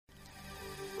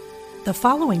The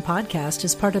following podcast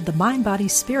is part of the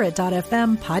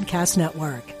MindBodySpirit.fm podcast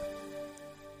network.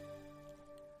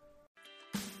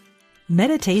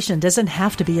 Meditation doesn't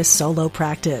have to be a solo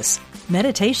practice.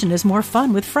 Meditation is more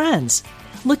fun with friends.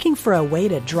 Looking for a way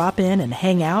to drop in and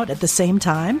hang out at the same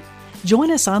time? Join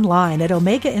us online at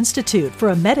Omega Institute for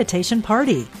a meditation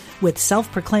party with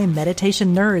self-proclaimed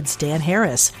meditation nerds Dan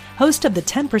Harris, host of the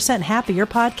 10% Happier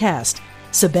podcast,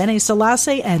 Sabene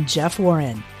Selassie, and Jeff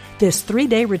Warren. This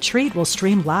 3-day retreat will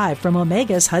stream live from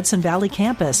Omega's Hudson Valley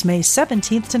campus May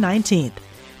 17th to 19th.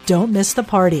 Don't miss the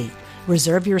party.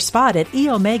 Reserve your spot at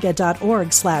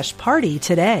eomega.org/party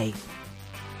today.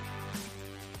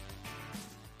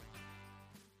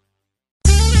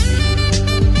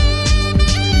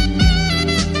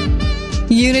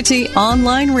 Unity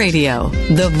Online Radio,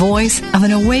 the voice of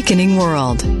an awakening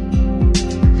world.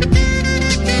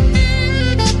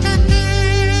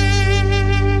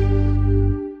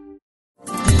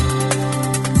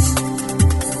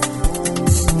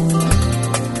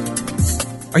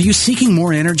 Are you seeking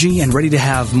more energy and ready to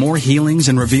have more healings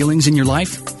and revealings in your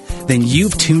life? Then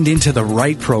you've tuned into the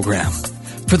right program.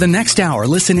 For the next hour,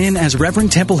 listen in as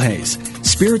Reverend Temple Hayes,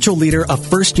 spiritual leader of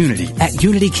First Unity at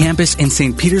Unity Campus in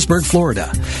St. Petersburg, Florida,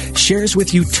 shares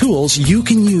with you tools you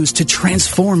can use to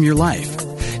transform your life.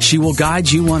 She will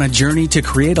guide you on a journey to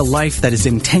create a life that is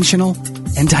intentional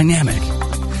and dynamic.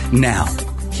 Now,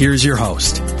 here's your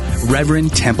host,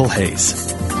 Reverend Temple Hayes.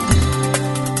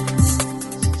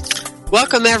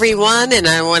 Welcome, everyone, and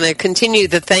I want to continue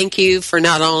to thank you for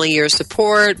not only your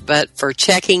support, but for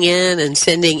checking in and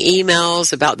sending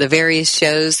emails about the various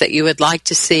shows that you would like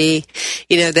to see.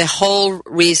 You know, the whole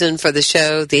reason for the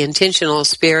show, The Intentional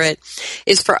Spirit,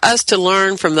 is for us to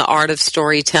learn from the art of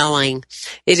storytelling.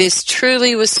 It is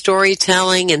truly with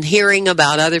storytelling and hearing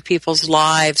about other people's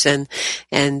lives and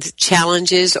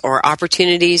challenges or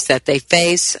opportunities that they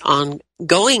face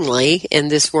ongoingly in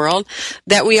this world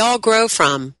that we all grow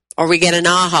from. Or we get an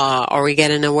aha, or we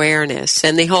get an awareness.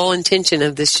 And the whole intention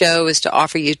of the show is to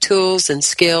offer you tools and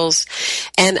skills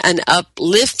and an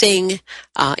uplifting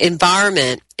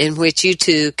environment in which you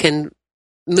too can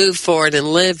move forward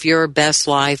and live your best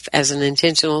life as an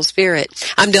intentional spirit.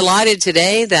 I'm delighted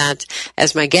today that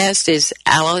as my guest is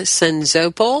Allison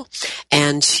Zopel,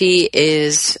 and she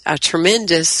is a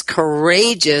tremendous,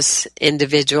 courageous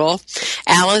individual.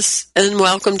 Allison,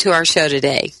 welcome to our show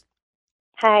today.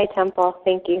 Hi, Temple.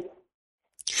 Thank you.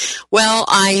 Well,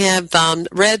 I have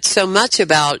read so much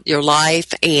about your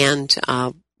life and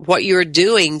what you're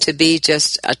doing to be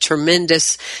just a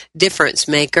tremendous difference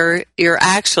maker. You're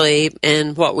actually,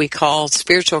 in what we call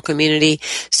spiritual community,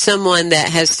 someone that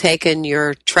has taken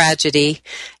your tragedy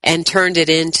and turned it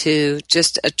into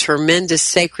just a tremendous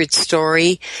sacred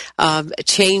story of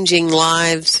changing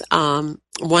lives,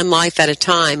 one life at a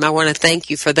time. I want to thank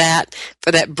you for that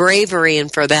bravery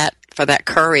and for that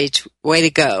courage. Way to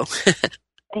go.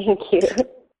 Thank you.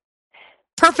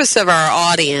 Purpose of our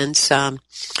audience,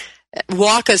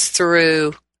 walk us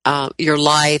through your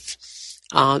life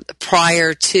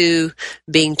prior to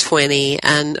being 20.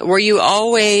 And were you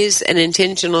always an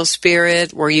intentional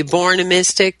spirit? Were you born a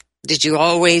mystic? Did you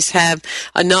always have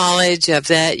a knowledge of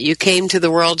that you came to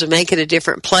the world to make it a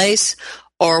different place?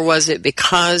 Or was it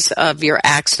because of your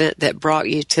accident that brought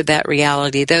you to that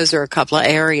reality? Those are a couple of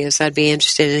areas I'd be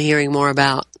interested in hearing more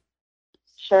about.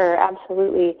 Sure,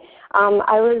 absolutely.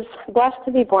 I was blessed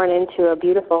to be born into a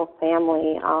beautiful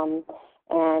family,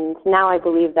 and now I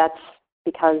believe that's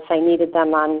because I needed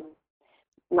them on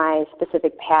my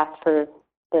specific path for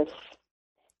this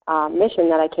mission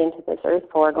that I came to this earth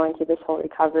for, going through this whole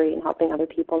recovery and helping other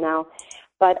people now.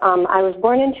 But I was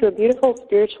born into a beautiful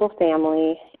spiritual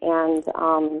family, and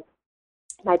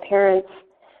my parents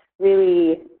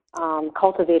really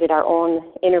cultivated our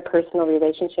own interpersonal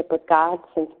relationship with God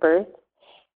since birth.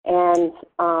 And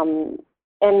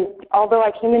although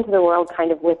I came into the world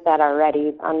kind of with that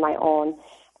already on my own,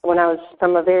 when I was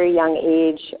from a very young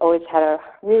age, always had a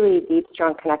really deep,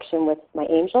 strong connection with my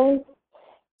angels,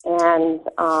 and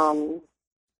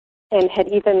had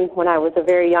even, when I was a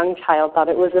very young child, thought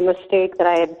it was a mistake that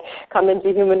I had come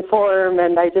into human form,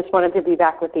 and I just wanted to be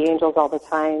back with the angels all the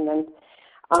time.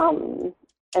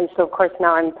 And so, of course,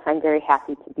 now I'm very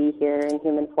happy to be here in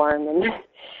human form and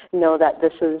know that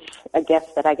this is a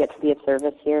gift that I get to be of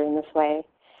service here in this way.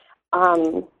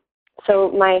 So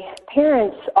my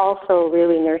parents also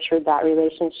really nurtured that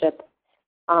relationship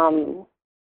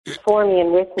for me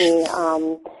and with me,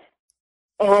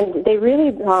 and they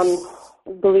really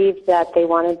believed that they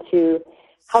wanted to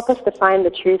help us to find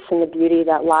the truths and the beauty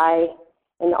that lie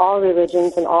in all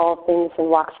religions and all things and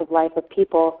walks of life of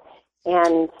people.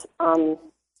 And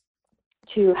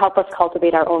to help us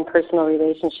cultivate our own personal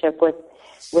relationship with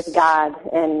God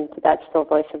and that still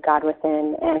voice of God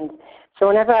within. And so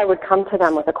whenever I would come to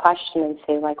them with a question and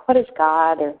say, like, what is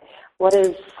God, or what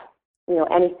is,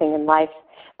 anything in life,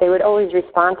 they would always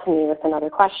respond to me with another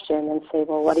question and say,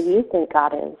 well, what do you think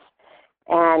God is?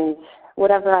 And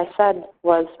whatever I said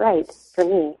was right for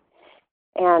me.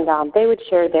 And they would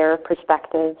share their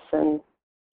perspectives and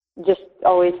just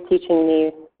always teaching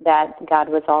me that God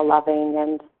was all loving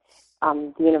and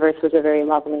the universe was a very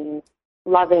loving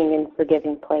and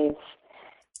forgiving place.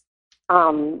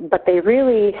 But they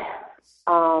really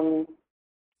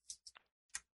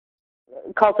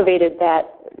cultivated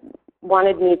that,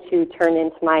 wanted me to turn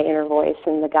into my inner voice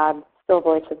and the still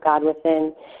voice of God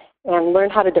within, and learn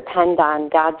how to depend on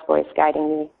God's voice guiding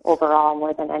me overall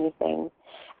more than anything.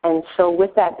 And so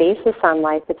with that basis on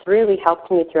life, it's really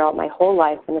helped me throughout my whole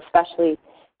life, and especially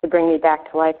to bring me back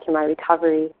to life through my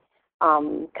recovery.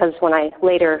 Because when I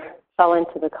later fell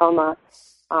into the coma,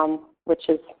 which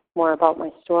is more about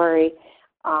my story,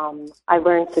 I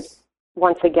learned to,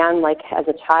 once again, like as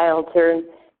a child, turn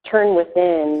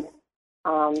within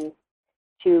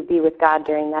to be with God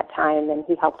during that time, and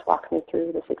He helped walk me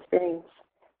through this experience.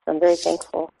 So I'm very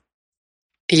thankful.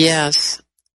 Yes.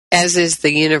 As is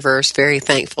the universe, very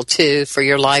thankful, too, for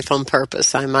your life on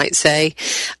purpose, I might say.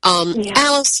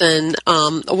 Allison,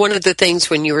 one of the things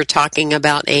when you were talking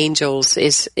about angels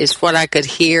is what I could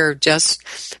hear just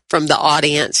from the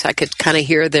audience. I could kind of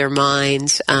hear their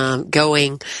minds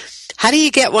going, how do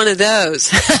you get one of those?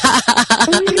 How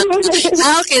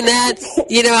can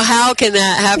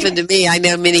that happen to me? I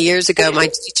know many years ago my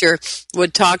teacher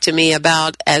would talk to me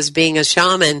about, as being a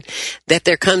shaman, that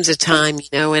there comes a time,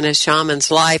 in a shaman's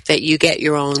life that you get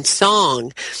your own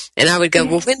song. And I would go,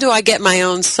 well, when do I get my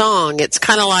own song? It's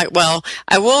kind of like, well,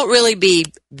 I won't really be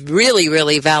really,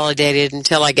 really validated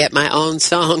until I get my own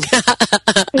song.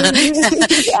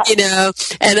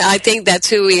 And I think that's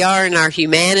who we are in our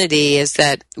humanity, is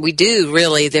that we do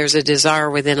really, there's a desire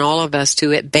within all of us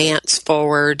to advance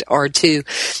forward, or to,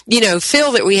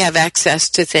 feel that we have access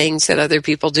to things that other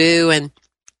people do. And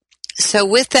so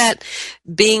with that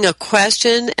being a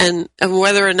question, and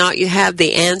whether or not you have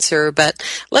the answer, but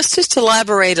let's just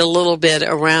elaborate a little bit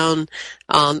around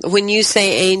when you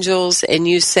say angels and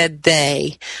you said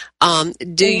they,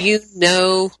 do you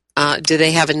know, do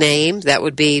they have a name? That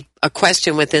would be a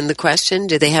question within the question.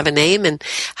 Do they have a name? And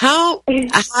how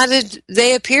did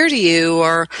they appear to you?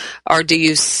 Or do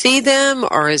you see them?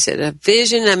 Or is it a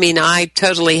vision? I mean, I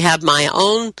totally have my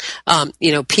own,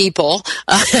 people,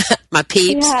 my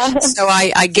peeps. Yeah. So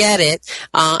I get it.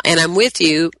 And I'm with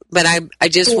you, but I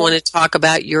just want to talk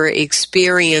about your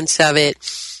experience of it.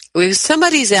 If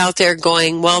somebody's out there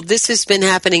going, well, this has been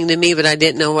happening to me, but I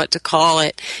didn't know what to call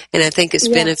it. And I think it's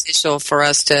beneficial for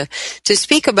us to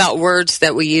speak about words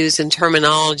that we use in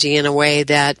terminology in a way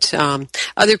that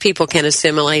other people can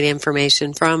assimilate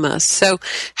information from us. So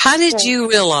how did you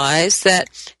realize that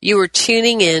you were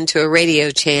tuning in to a radio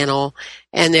channel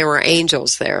and there were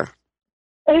angels there?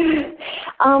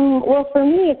 Well, for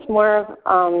me, it's more of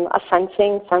a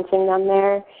sensing them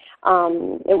there.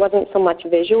 It wasn't so much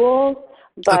visual,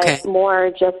 but more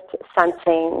just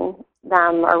sensing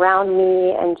them around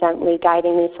me and gently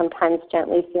guiding me, sometimes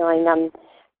gently feeling them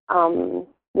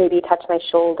maybe touch my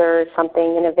shoulder or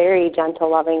something in a very gentle,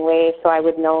 loving way, so I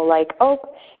would know, like,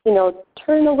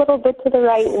 turn a little bit to the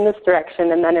right in this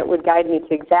direction, and then it would guide me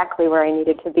to exactly where I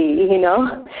needed to be,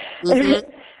 Mm-hmm.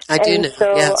 I do know,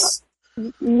 so, yes.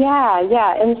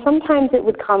 Yeah, and sometimes it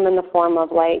would come in the form of,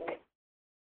 like,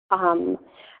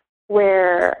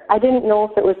 where I didn't know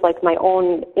if it was like my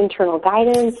own internal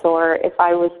guidance or if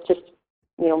I was just,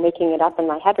 making it up in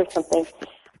my head or something.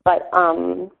 But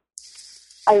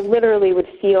I literally would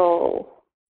feel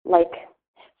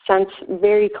sense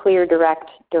very clear, direct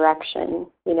direction,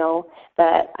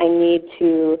 that I need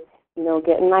to,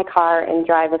 get in my car and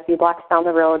drive a few blocks down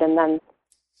the road, and then,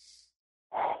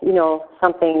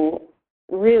 something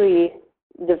really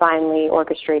divinely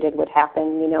orchestrated would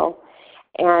happen,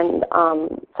 And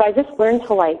so I just learned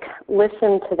to,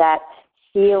 listen to that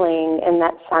feeling and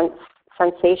that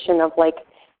sensation of, I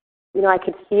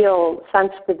could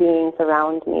sense the beings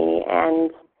around me.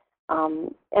 And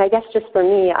I guess just for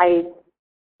me, I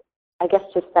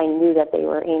knew that they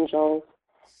were angels.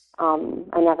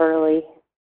 I never really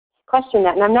questioned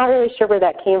that. And I'm not really sure where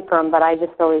that came from, but I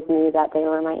just always knew that they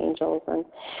were my angels.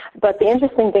 But the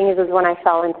interesting thing is when I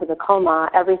fell into the coma,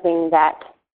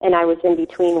 and I was in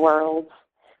between worlds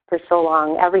for so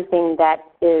long, everything that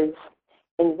is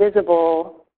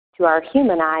invisible to our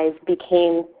human eyes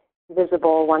became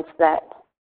visible once I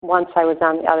was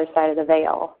on the other side of the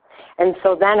veil. And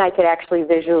so then I could actually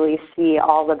visually see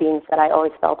all the beings that I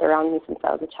always felt around me since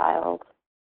I was a child.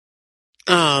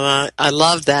 Oh, I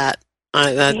love that.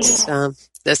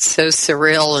 That's so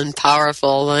surreal and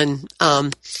powerful and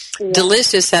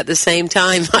delicious at the same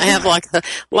time. I have like a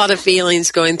lot of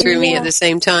feelings going through me at the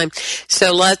same time.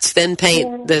 So let's then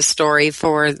paint this story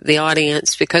for the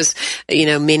audience, because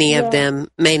many of them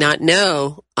may not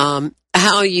know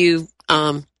how you,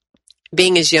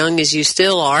 being as young as you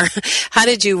still are, how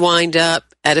did you wind up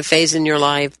at a phase in your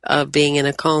life of being in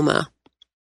a coma?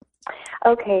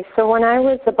 Okay, so when I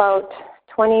was about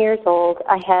 20 years old,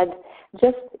 I had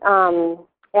just,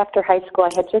 after high school,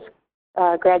 I had just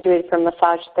graduated from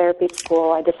massage therapy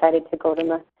school. I decided to go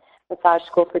to massage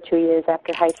school for 2 years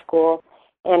after high school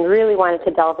and really wanted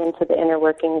to delve into the inner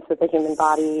workings of the human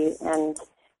body and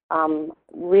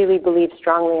really believe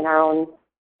strongly in our own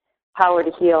power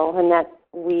to heal, and that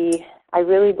I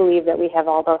really believe that we have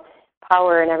all the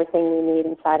power and everything we need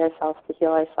inside ourselves to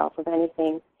heal ourselves of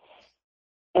anything.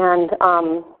 And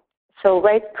so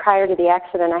right prior to the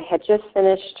accident, I had just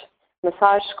finished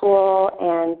massage school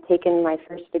and taken my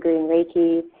first degree in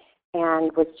Reiki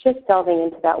and was just delving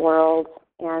into that world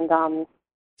and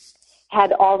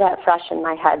had all that fresh in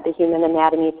my head, the human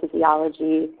anatomy,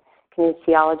 physiology,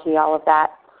 kinesiology, all of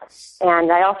that.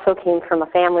 And I also came from a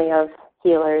family of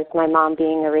healers, my mom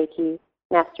being a Reiki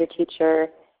master teacher,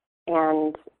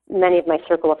 and many of my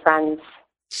circle of friends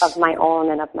of my own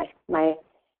and of my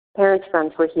parents'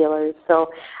 friends were healers.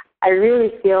 So I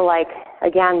really feel like,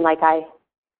 again, like I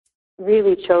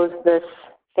really chose this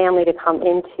family to come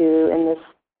into, and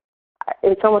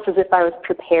it's almost as if I was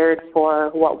prepared for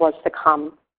what was to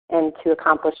come and to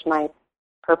accomplish my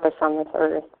purpose on this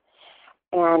earth.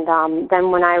 And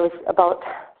then when I was about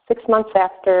 6 months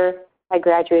after I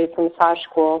graduated from massage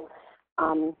school,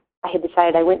 I had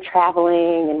decided I went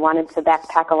traveling and wanted to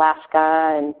backpack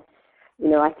Alaska, and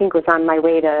I think was on my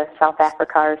way to South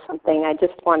Africa or something. I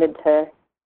just wanted to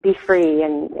be free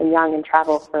and young and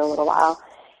travel for a little while.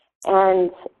 And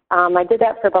I did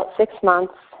that for about 6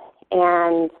 months,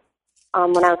 and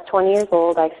when I was 20 years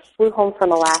old, I flew home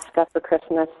from Alaska for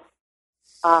Christmas,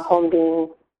 home being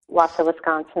Wausau,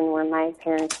 Wisconsin, where my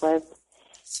parents lived.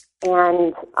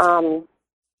 And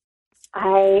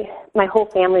my whole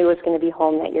family was going to be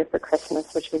home that year for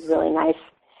Christmas, which was really nice.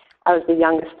 I was the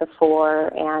youngest of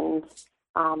four, and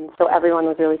so everyone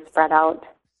was really spread out,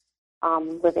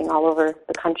 living all over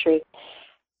the country.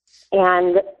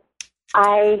 And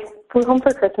I flew home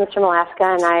for Christmas from Alaska,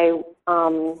 and I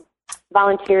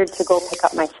volunteered to go pick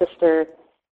up my sister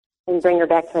and bring her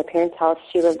back to my parents' house.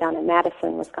 She lived down in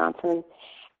Madison, Wisconsin.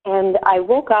 And I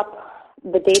woke up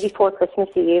the day before Christmas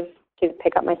Eve to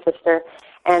pick up my sister,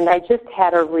 and I just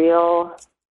had a real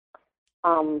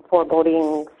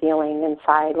foreboding feeling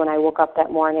inside when I woke up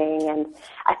that morning. And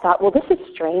I thought, well, this is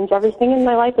strange. Everything in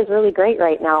my life is really great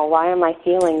right now. Why am I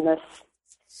feeling this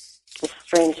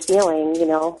strange feeling,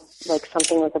 like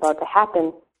something was about to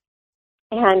happen?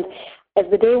 And as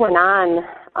the day went on,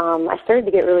 I started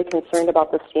to get really concerned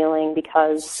about this feeling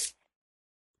because,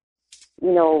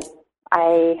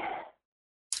 I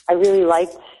really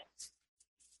liked,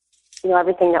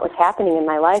 everything that was happening in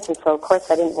my life. And so, of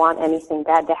course, I didn't want anything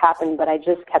bad to happen, but I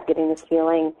just kept getting this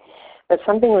feeling that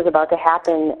something was about to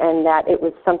happen and that it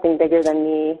was something bigger than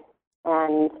me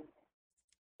and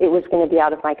it was going to be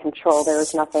out of my control. There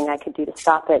was nothing I could do to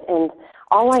stop it. And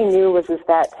all I knew was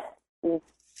that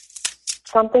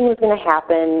something was going to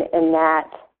happen and that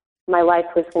my life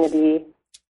was going to be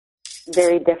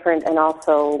very different, and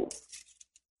also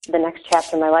the next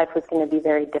chapter of my life was going to be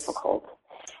very difficult.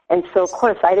 And so, of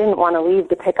course, I didn't want to leave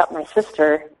to pick up my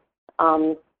sister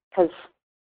because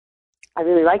I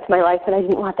really liked my life and I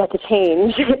didn't want that to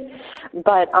change.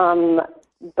 but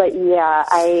yeah,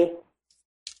 I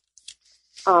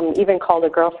even called a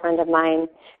girlfriend of mine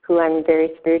who I'm very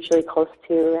spiritually close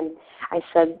to, and I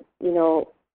said,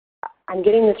 I'm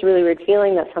getting this really weird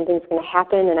feeling that something's going to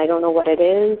happen and I don't know what it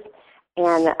is.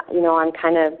 And, I'm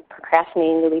kind of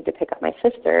procrastinating to leave to pick up my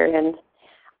sister. And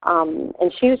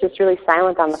she was just really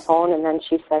silent on the phone. And then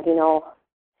she said,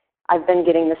 I've been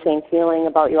getting the same feeling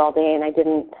about you all day, and I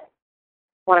didn't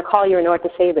want to call you or know what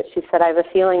to say, but she said, I have a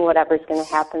feeling whatever's going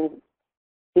to happen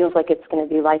feels like it's going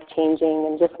to be life-changing,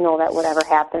 and just know that whatever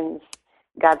happens,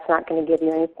 God's not going to give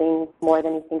you anything more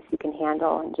than he thinks you can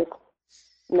handle, and just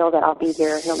know that I'll be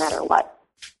here no matter what.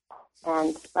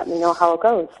 And let me know how it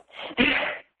goes.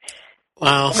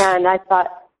 Wow. And I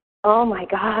thought, oh my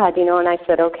God, and I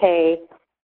said, okay,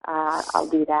 I'll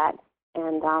do that.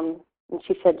 And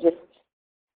she said, just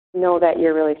know that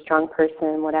you're a really strong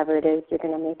person. Whatever it is, you're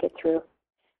going to make it through.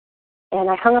 And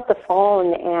I hung up the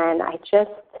phone, and I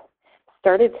just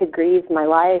started to grieve my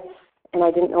life, and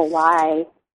I didn't know why.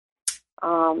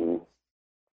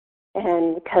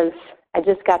 And because I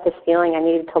just got this feeling I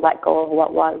needed to let go of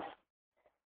what was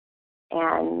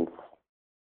and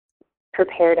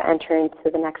prepare to enter into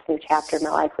the next new chapter of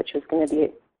my life, which was going to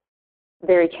be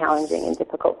very challenging and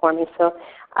difficult for me. So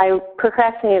I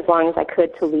procrastinated as long as I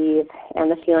could to leave,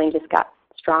 and the feeling just got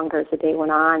stronger as the day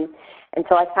went on. And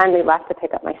so I finally left to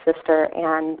pick up my sister,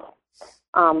 and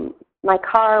my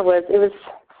car it was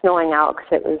snowing out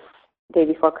because it was the day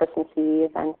before Christmas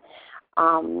Eve, and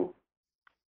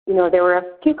there were a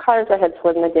few cars that had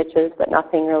slid in the ditches, but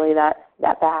nothing really that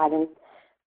bad. And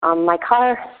my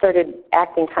car started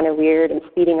acting kind of weird and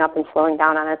speeding up and slowing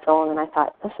down on its own, and I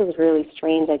thought, this is really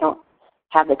strange. I don't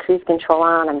have the cruise control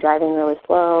on. I'm driving really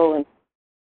slow.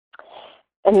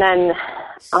 And then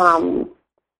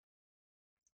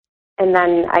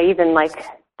I even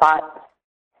thought,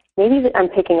 maybe I'm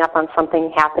picking up on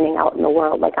something happening out in the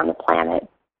world, like on the planet,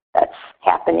 that's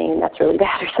happening that's really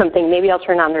bad or something. Maybe I'll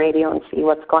turn on the radio and see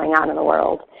what's going on in the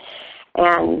world.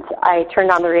 And I turned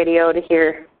on the radio to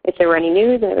hear if there were any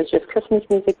news, and it was just Christmas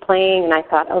music playing, and I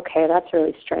thought, okay, that's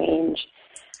really strange.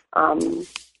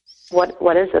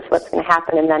 What is this? What's going to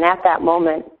happen? And then at that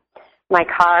moment, my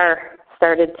car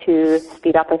started to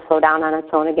speed up and slow down on its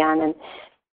own again,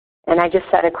 and I just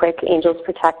said a quick, angels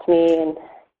protect me, and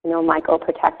Michael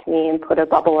protect me, and put a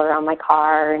bubble around my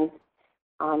car, and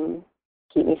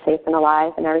keep me safe and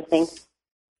alive and everything.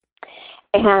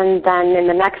 And then in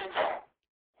the next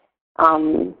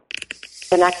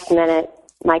minute,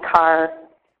 my car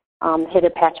hit a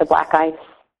patch of black ice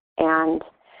and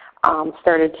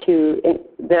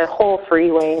the whole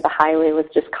freeway, the highway was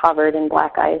just covered in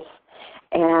black ice.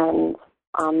 And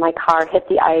my car hit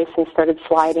the ice and started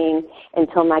sliding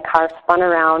until my car spun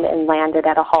around and landed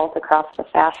at a halt across the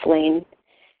fast lane.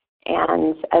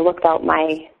 And I looked out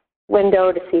my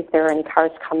window to see if there were any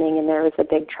cars coming, and there was a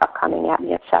big truck coming at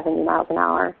me at 70 miles an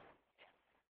hour.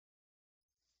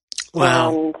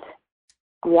 Wow. And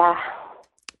yeah.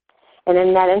 And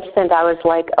in that instant I was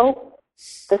like, oh,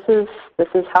 this is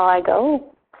how I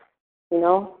go. See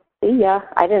ya.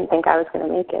 I didn't think I was going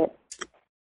to make it.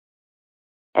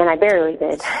 And I barely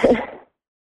did.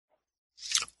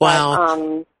 Wow.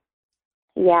 But,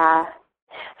 yeah.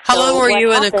 How long were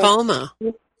you in a coma?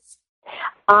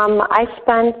 I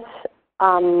spent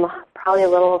probably a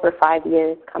little over 5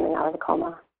 years coming out of the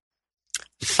coma.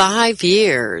 5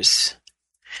 years.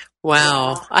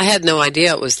 Wow. Yeah. I had no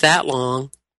idea it was that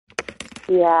long.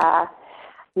 Yeah.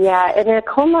 Yeah, and a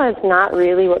coma is not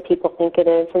really what people think it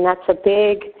is, and that's a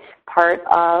big part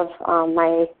of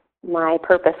my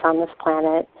purpose on this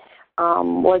planet,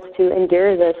 was to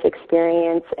endure this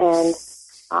experience. And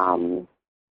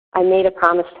I made a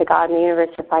promise to God and the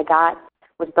universe, if I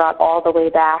was brought all the way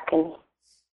back and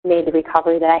made the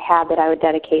recovery that I had, that I would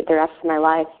dedicate the rest of my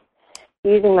life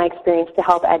using my experience to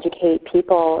help educate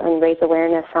people and raise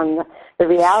awareness on the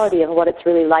reality of what it's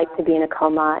really like to be in a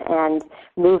coma, and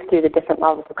move through the different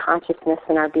levels of consciousness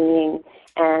in our being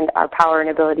and our power and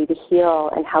ability to heal,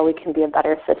 and how we can be a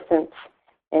better assistance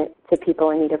to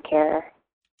people in need of care.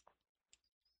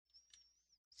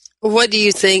 What do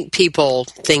you think people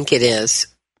think it is?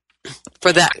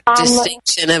 For that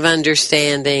distinction of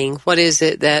understanding, what is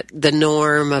it that the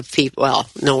norm of people,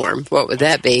 what would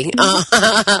that be?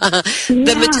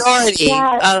 The majority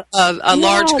of a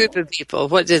large group of people,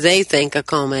 what do they think a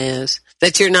coma is?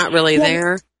 That you're not really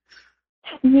there?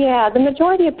 Yeah, the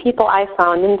majority of people I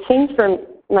found, and same for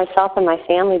myself and my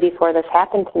family before this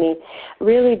happened to me,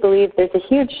 really believe there's a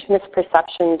huge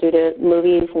misperception due to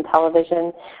movies and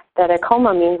television that a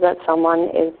coma means that someone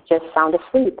is just sound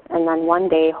asleep, and then one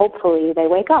day, hopefully, they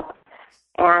wake up,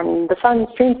 and the sun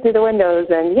streams through the windows,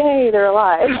 and yay, they're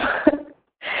alive.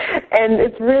 And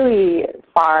it's really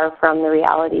far from the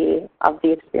reality of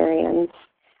the experience,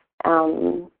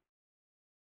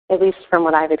 at least from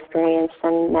what I've experienced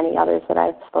and many others that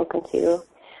I've spoken to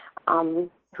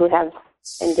who have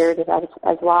endured it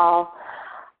as well.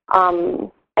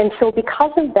 And so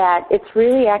because of that, it's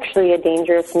really actually a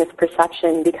dangerous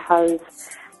misperception, because,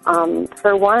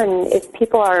 for one, if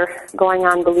people are going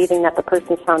on believing that the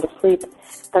person's sound asleep,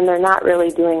 then they're not really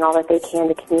doing all that they can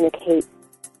to communicate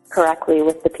correctly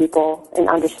with the people and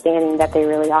understanding that they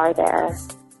really are there.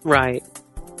 Right.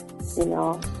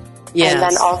 Yes. And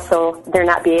then also they're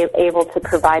not able to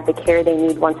provide the care they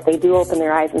need once they do open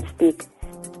their eyes and speak,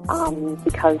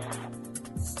 because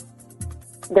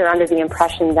they're under the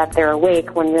impression that they're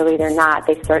awake when really they're not.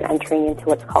 They start entering into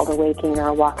what's called a waking or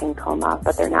a walking coma,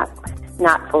 but they're not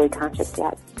fully conscious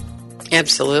yet.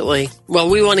 Absolutely. Well,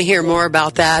 we want to hear more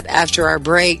about that after our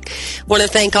break. I want to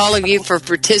thank all of you for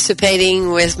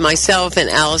participating with myself and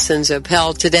Allison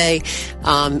Zopel today.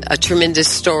 A tremendous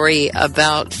story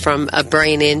about from a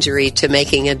brain injury to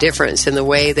making a difference in the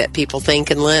way that people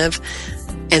think and live.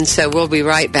 And so we'll be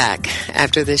right back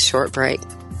after this short break.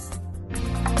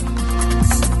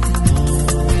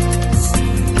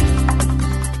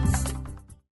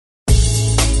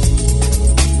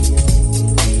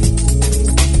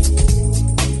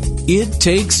 It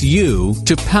takes you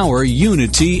to power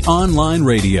Unity Online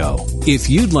Radio. If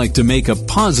you'd like to make a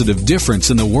positive difference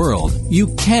in the world,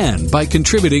 you can by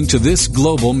contributing to this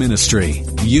global ministry.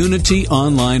 Unity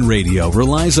Online Radio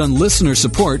relies on listener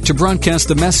support to broadcast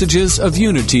the messages of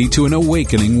unity to an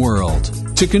awakening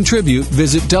world. To contribute,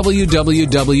 visit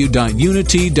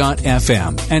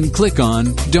www.unity.fm and click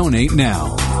on Donate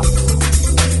Now.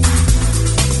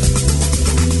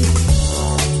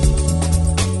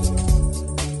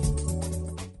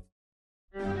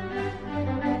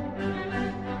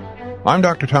 I'm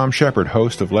Dr. Tom Shepard,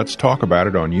 host of Let's Talk About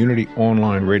It on Unity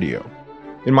Online Radio.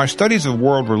 In my studies of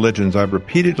world religions, I've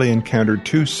repeatedly encountered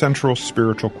two central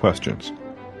spiritual questions.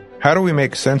 How do we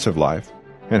make sense of life,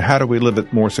 and how do we live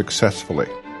it more successfully?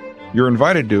 You're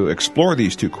invited to explore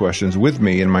these two questions with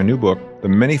me in my new book, The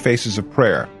Many Faces of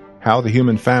Prayer, How the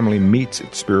Human Family Meets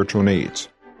Its Spiritual Needs.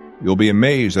 You'll be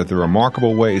amazed at the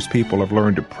remarkable ways people have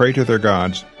learned to pray to their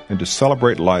gods and to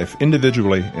celebrate life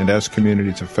individually and as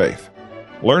communities of faith.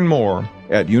 Learn more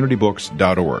at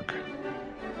unitybooks.org.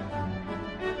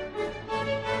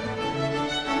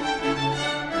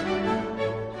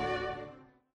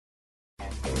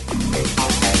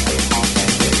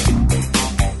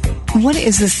 What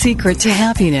is the secret to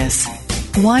happiness?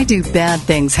 Why do bad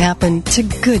things happen to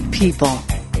good people?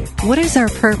 What is our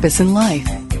purpose in life?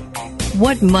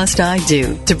 What must I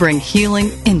do to bring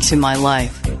healing into my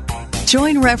life?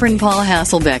 Join Reverend Paul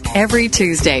Hasselbeck every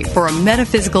Tuesday for a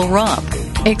metaphysical romp.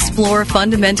 Explore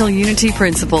fundamental unity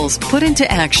principles put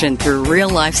into action through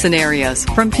real-life scenarios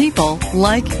from people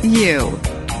like you.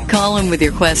 Call him with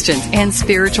your questions and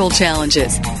spiritual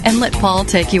challenges, and let Paul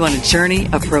take you on a journey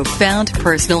of profound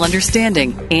personal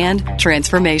understanding and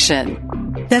transformation.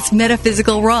 That's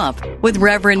Metaphysical Romp with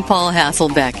Reverend Paul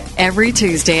Hasselbeck every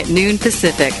Tuesday at noon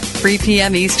Pacific, 3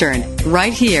 p.m. Eastern,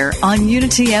 right here on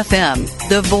Unity FM,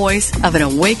 the voice of an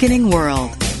awakening world.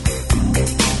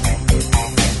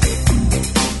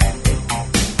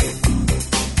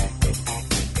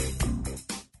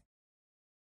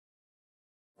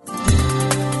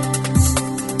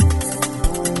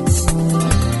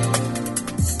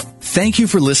 Thank you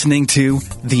for listening to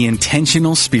The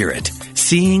Intentional Spirit,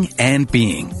 Seeing and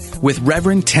Being with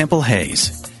Reverend Temple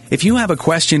Hayes. If you have a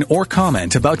question or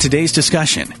comment about today's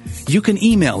discussion, you can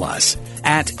email us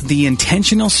at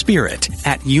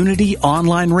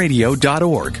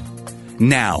theintentionalspirit@unityonlineradio.org.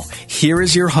 Now, here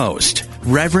is your host,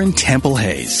 Reverend Temple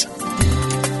Hayes.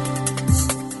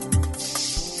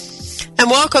 And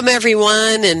welcome,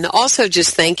 everyone, and also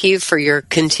just thank you for your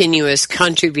continuous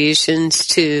contributions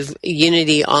to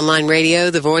Unity Online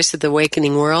Radio, the voice of the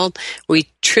awakening world.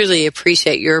 We truly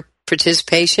appreciate your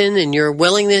participation and your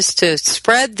willingness to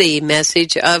spread the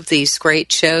message of these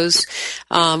great shows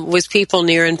with people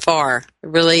near and far.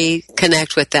 Really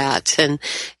connect with that. And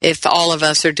if all of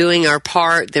us are doing our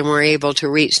part, then we're able to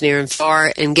reach near and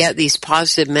far and get these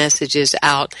positive messages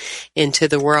out into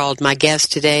the world. My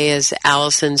guest today is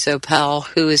Allison Zopel,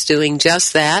 who is doing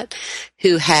just that,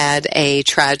 who had a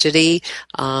tragedy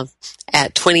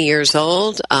at 20 years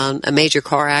old, a major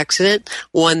car accident,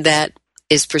 one that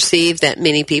is perceived that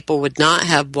many people would not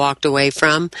have walked away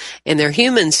from in their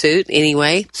human suit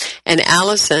anyway. And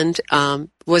Allison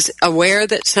was aware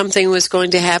that something was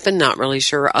going to happen, not really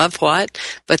sure of what,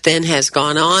 but then has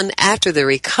gone on after the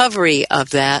recovery of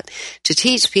that to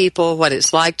teach people what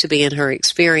it's like to be in her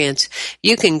experience.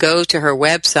 You can go to her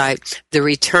website,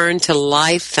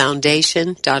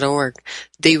 thereturntolifefoundation.org.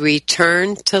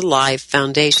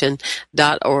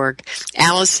 thereturntolifefoundation.org.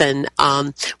 Allison,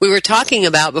 we were talking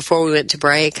about before we went to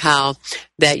break how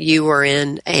that you were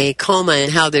in a coma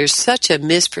and how there's such a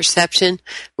misperception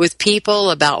with people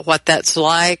about what that's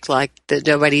like that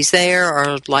nobody's there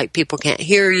or like people can't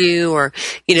hear you or,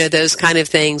 you know, those kind of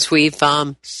things. We've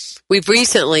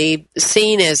recently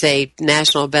seen as a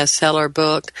national bestseller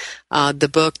book, the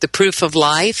book, The Proof of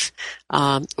Life,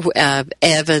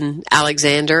 Evan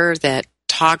Alexander, that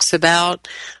talks about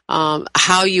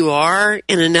how you are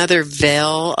in another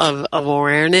veil of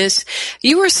awareness.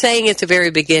 You were saying at the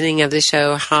very beginning of the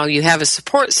show how you have a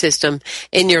support system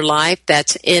in your life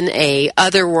that's in a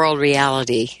otherworld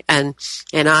reality, and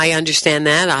I understand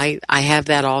that. I have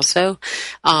that also,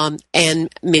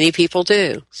 and many people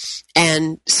do.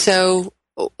 And so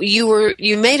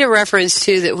you made a reference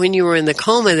to that when you were in the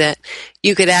coma that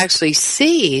you could actually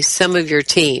see some of your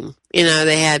team. You know,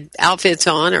 they had outfits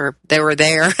on or they were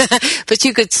there, but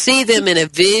you could see them in a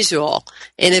visual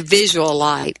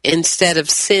light instead of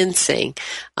sensing.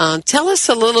 Tell us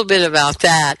a little bit about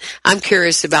that. I'm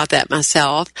curious about that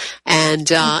myself and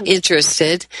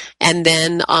interested. And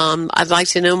then I'd like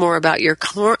to know more about your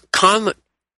coma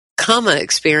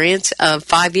experience of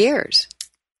 5 years.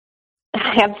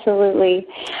 Absolutely.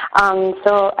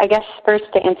 So I guess first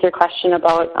to answer your question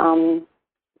about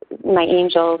my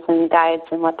angels and guides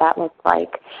and what that looked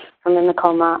like from in the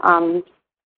coma.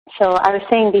 So I was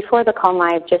saying before the coma,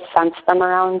 I've just sensed them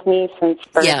around me since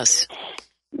birth. Yes.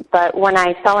 But when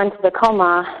I fell into the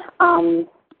coma,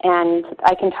 and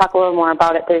I can talk a little more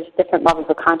about it, there's different levels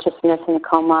of consciousness in the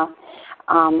coma,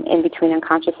 in between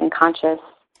unconscious and conscious.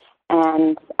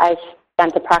 And I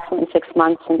spent approximately 6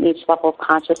 months in each level of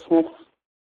consciousness,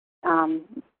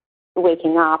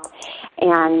 waking up.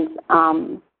 And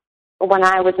when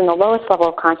I was in the lowest level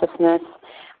of consciousness,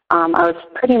 I was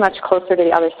pretty much closer to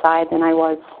the other side than I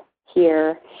was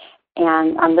here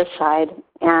and on this side.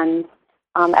 And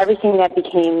everything that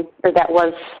became, or that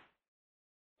was,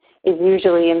 is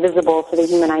usually invisible to the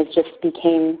human eyes just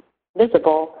became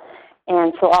visible.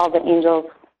 And so all the angels,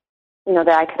 you know,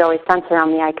 that I could always sense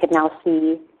around me, I could now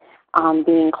see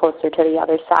being closer to the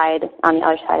other side, on the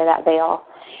other side of that veil.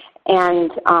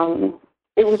 And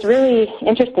it was really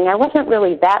interesting. I wasn't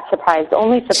really that surprised,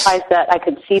 only surprised that I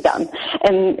could see them.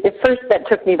 And at first that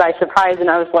took me by surprise, and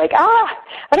I was like, I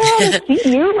don't want to see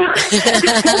you.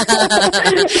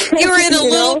 You were in a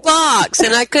little box,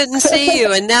 and I couldn't see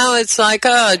you. And now it's like,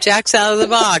 oh, Jack's out of the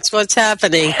box. What's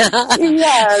happening?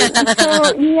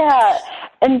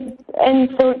 And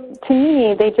so to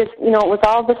me, they just, you know, it was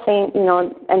all the same, you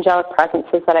know, angelic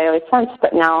presences that I always sensed,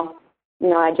 but now, you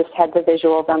know, I just had the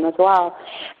visual of them as well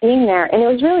being there. And it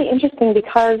was really interesting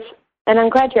because, and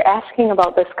I'm glad you're asking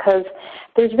about this, because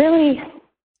there's really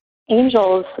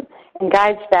angels and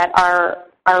guides that are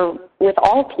with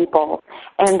all people,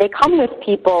 and they come with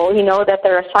people, you know, that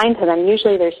they're assigned to them.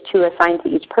 Usually there's 2 assigned to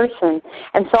each person.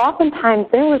 And so oftentimes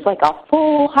there was like a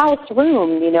full house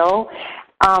room, you know,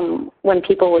 when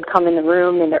people would come in the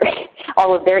room, and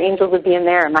all of their angels would be in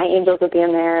there, and my angels would be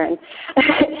in there, and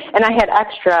and I had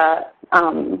extra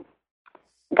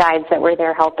guides that were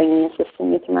there helping me,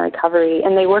 assisting me through my recovery,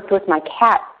 and they worked with my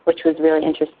cat, which was really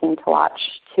interesting to watch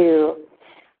too,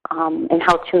 and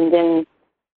how tuned in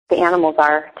the animals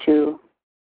are to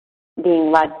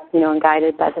being led, you know, and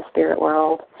guided by the spirit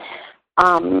world.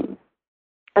 And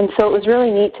so it was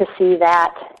really neat to see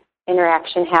that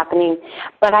interaction happening.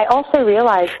 But I also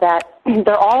realized that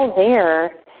they're all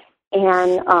there,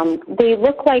 and they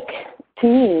look like, to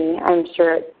me, I'm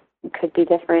sure it could be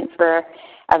different for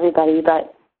everybody,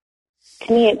 but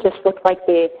to me it just looked like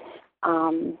the,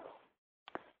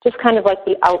 just kind of like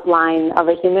the outline of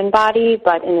a human body,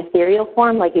 but in ethereal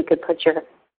form, like you could put your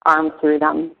arm through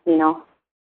them, you know?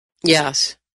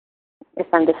 Yes. If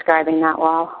I'm describing that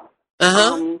well.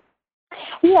 Uh-huh.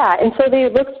 Yeah, and so they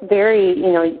looked very,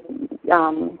 you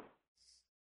know,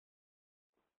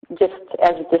 just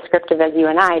as descriptive as you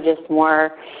and I, just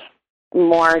more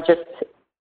just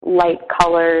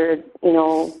light-colored, you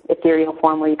know, ethereal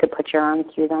form where you could put your arms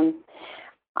through them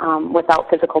without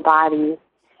physical body.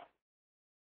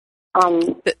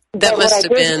 That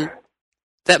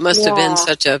must have been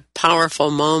such a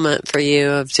powerful moment for you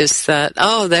of just that,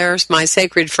 oh, there's my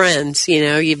sacred friends, you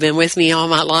know, you've been with me all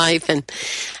my life,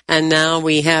 and now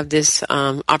we have this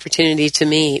opportunity to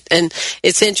meet. And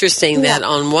it's interesting that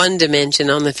on one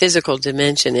dimension, on the physical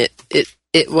dimension,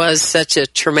 it was such a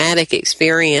traumatic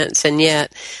experience, and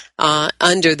yet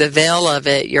under the veil of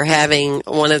it, you're having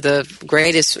one of the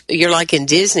greatest, you're like in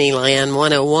Disneyland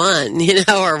 101, you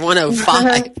know, or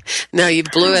 105. No, you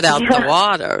blew it out the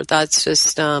water. That's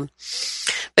just, but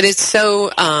it's so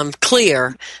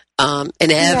clear and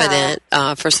evident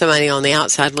for somebody on the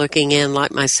outside looking in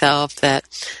like myself that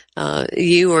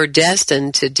you are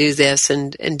destined to do this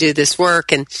and do this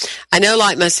work. And I know,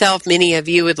 like myself, many of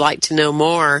you would like to know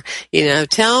more. You know,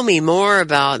 tell me more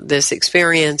about this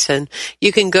experience. And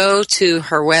you can go to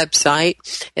her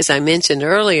website, as I mentioned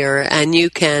earlier, and you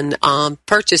can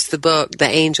purchase the book, The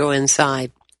Angel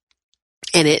Inside.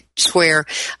 And it's where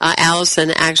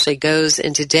Allison actually goes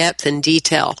into depth and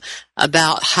detail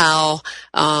about how,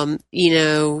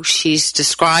 she's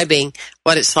describing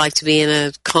what it's like to be in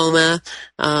a coma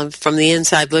from the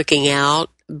inside looking out,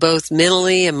 both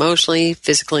mentally, emotionally,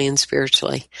 physically, and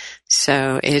spiritually.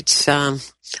 So it's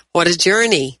what a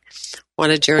journey. What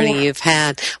a journey you've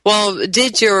had. Well,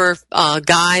 did your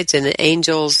guides and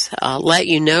angels let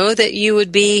you know that you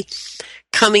would be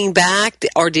coming back,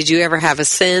 or did you ever have a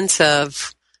sense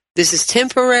of this is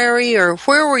temporary, or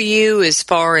where were you as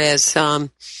far as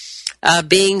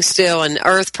being still an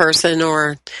earth person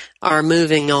or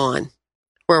moving on?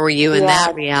 Where were you in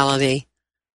that reality?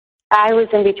 I was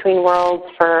in between worlds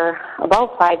for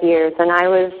about 5 years, and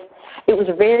it was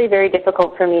very, very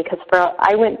difficult for me because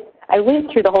I went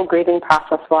through the whole grieving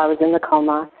process while I was in the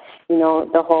coma,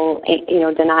 the whole,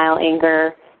 denial,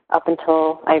 anger, up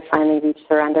until I finally reached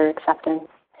surrender, acceptance.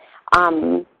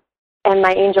 And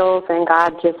my angels and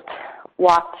God just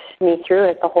walked me through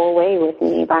it the whole way with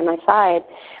me by my side,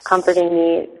 comforting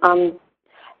me.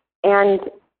 And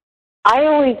I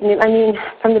always knew,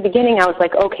 from the beginning I was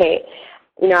like, okay,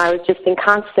 I was just in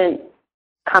constant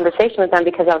conversation with them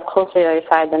because I was closer to the other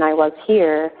side than I was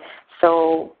here.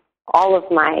 So all of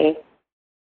my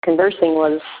conversing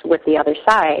was with the other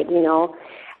side,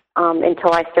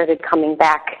 until I started coming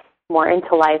back more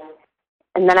into life.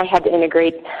 And then I had to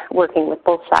integrate working with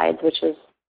both sides, which was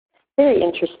very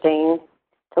interesting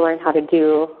to learn how to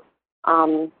do.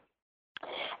 And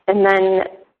then,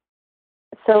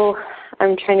 so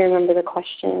I'm trying to remember the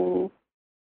question.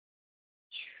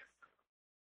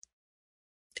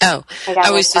 Oh,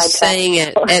 I was just saying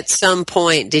at some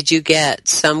point, did you get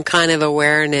some kind of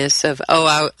awareness of,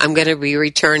 I'm going to be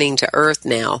returning to Earth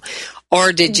now?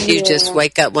 Or did you just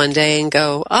wake up one day and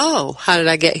go, oh, how did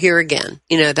I get here again?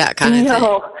 That kind of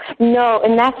thing. No,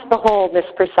 and that's the whole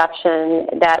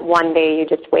misperception that one day you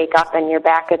just wake up and you're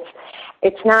back.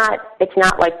 It's not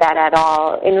like that at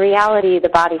all. In reality, the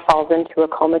body falls into a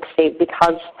comic state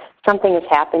because something has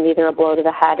happened, either a blow to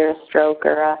the head or a stroke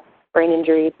or a brain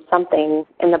injury, something,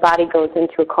 and the body goes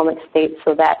into a comic state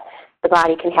so that the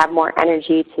body can have more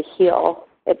energy to heal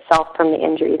itself from the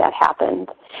injury that happened.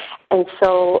 And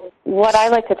so what I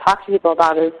like to talk to people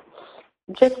about is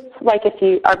just like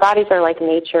our bodies are like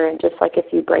nature, and just like if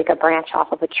you break a branch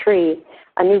off of a tree,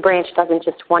 a new branch doesn't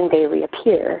just one day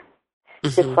reappear.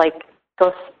 Mm-hmm. Just like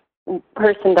this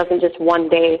person doesn't just one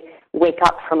day wake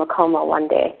up from a coma one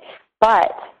day.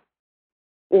 But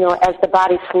as the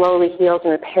body slowly heals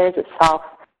and repairs itself,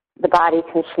 the body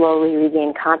can slowly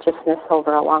regain consciousness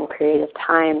over a long period of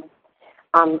time.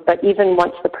 But even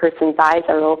once the person's eyes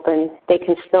are open, they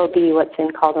can still be what's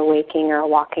called a waking or a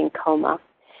walking coma.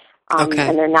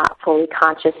 And they're not fully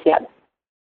conscious yet.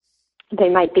 They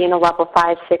might be in a level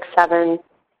 5, 6, 7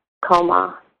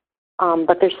 coma,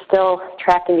 but they're still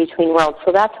trapped in between worlds.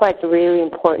 So that's why it's really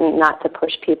important not to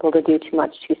push people to do too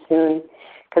much too soon,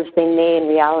 because they may in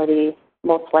reality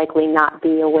most likely not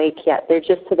be awake yet. They're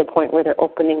just to the point where they're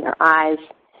opening their eyes,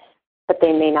 but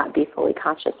they may not be fully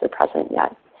conscious or present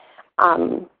yet.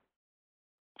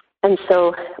 And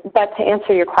so, but to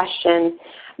answer your question,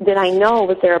 did I know,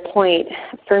 was there a point?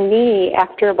 For me,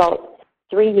 after about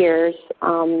 3 years,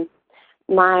 in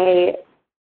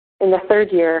the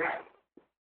third year,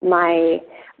 my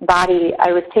body,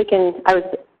 I was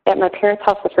at my parents'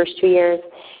 house the first 2 years,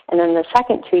 and then the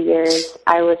second 2 years,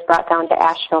 I was brought down to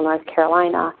Asheville, North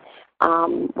Carolina,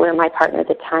 where my partner at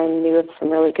the time knew of some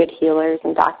really good healers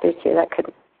and doctors here that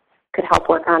could help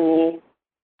work on me.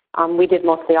 We did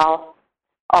mostly all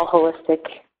holistic,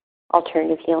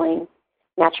 alternative healing,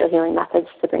 natural healing methods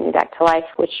to bring me back to life,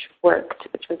 which worked,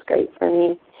 which was great for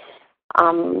me.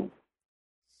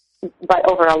 But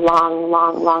over a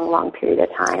long period of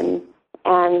time.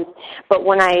 But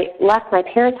when I left my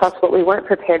parents' house, what we weren't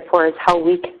prepared for is how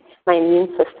weak my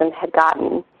immune system had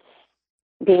gotten,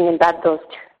 being in bed those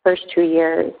first 2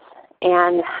 years.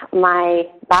 And my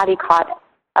body caught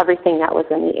everything that was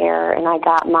in the air, and I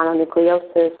got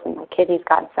mononucleosis, and my kidneys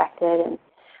got infected, and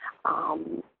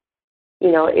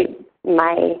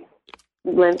my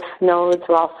lymph nodes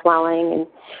were all swelling,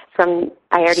 and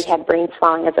I already had brain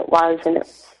swelling as it was,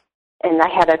 and I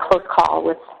had a close call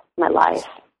with my life.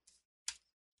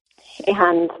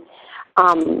 And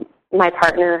my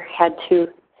partner had to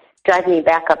drive me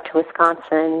back up to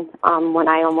Wisconsin when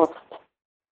I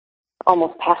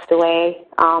almost passed away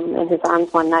in his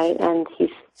arms one night, and he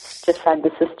just said,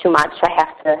 "This is too much. I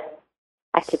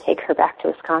have to take her back to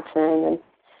Wisconsin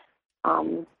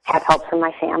and have help from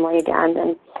my family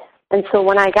again." And so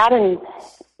when I got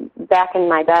back in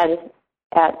my bed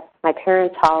at my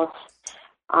parents' house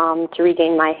to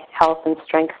regain my health and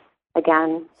strength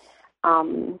again,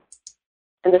 and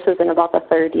this was in about the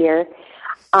third year,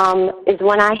 is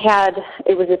when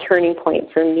it was a turning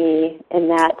point for me in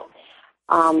that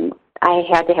I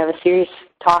had to have a serious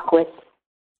talk with,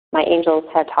 my angels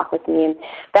had talk with me, and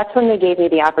that's when they gave me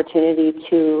the opportunity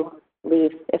to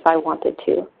leave if I wanted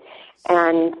to.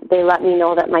 And they let me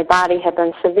know that my body had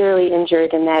been severely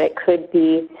injured and that it could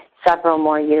be several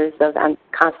more years of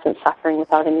constant suffering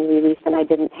without any relief, and I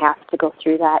didn't have to go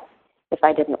through that if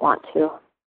I didn't want to.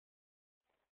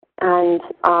 And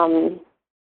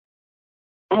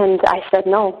I said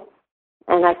no.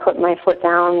 And I put my foot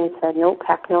down and said, nope,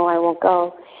 heck no, I won't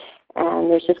go. And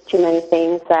there's just too many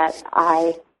things that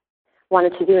I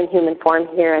wanted to do in human form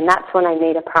here. And that's when I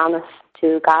made a promise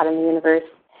to God and the universe,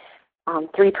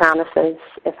 3 promises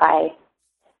if I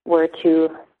were to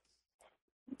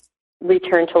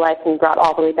return to life and brought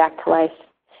all the way back to life,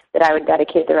 that I would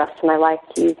dedicate the rest of my life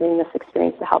to using this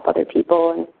experience to help other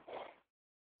people and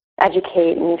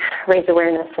educate and raise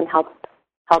awareness and help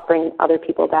bring other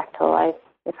people back to life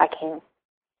if I can.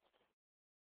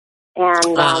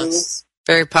 And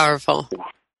very powerful.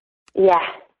 Yeah.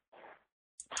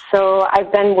 So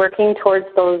I've been working towards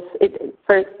those.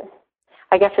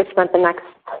 I guess I spent the next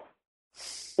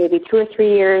maybe 2 or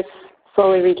 3 years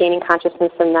slowly regaining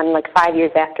consciousness, and then like 5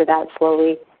 years after that,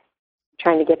 slowly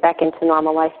trying to get back into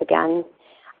normal life again.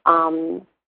 And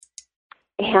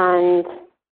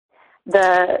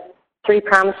the 3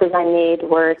 promises I made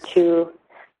were to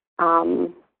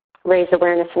raise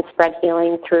awareness and spread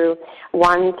healing through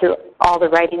all the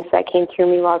writings that came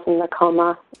through me while I was in the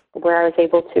coma, where I was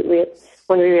able to,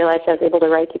 when we realized I was able to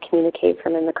write to communicate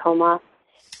from in the coma,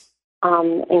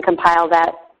 and compile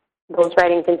those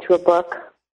writings into a book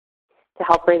to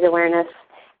help raise awareness.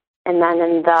 And then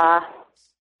in the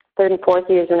 3rd and 4th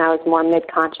years, when I was more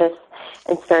mid-conscious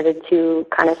and started to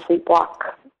kind of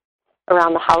sleepwalk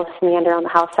around the house, meander around the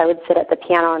house, I would sit at the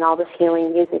piano and all this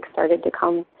healing music started to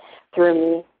come through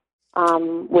me,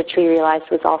 which we realized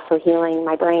was also healing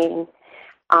my brain.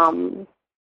 And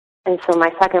so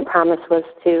my second promise was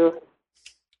to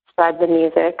spread the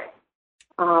music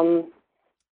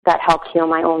that helped heal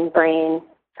my own brain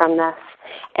from this.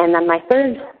 And then my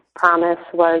third promise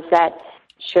was that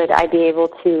should I be able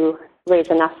to raise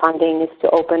enough funding is to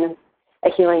open a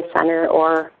healing center,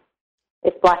 or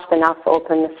if blessed enough,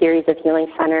 open a series of healing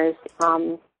centers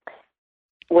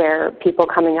where people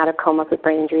coming out of comas with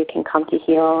brain injury can come to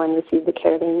heal and receive the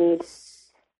care they need,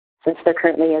 since there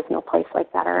currently is no place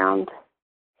like that around.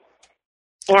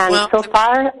 And so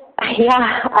far,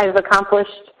 I've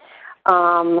accomplished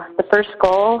the first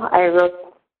goal. I wrote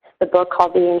the book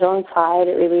called The Angel Inside.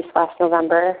 It released last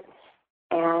November,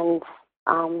 and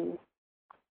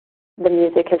the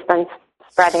music has been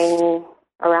spreading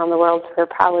around the world for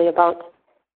probably about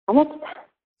almost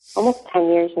 10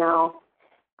 years now,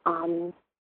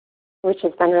 which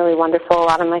has been really wonderful. A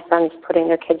lot of my friends putting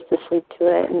their kids to sleep to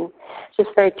it, and it's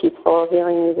just very peaceful,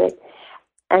 healing music.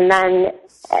 And then,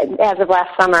 as of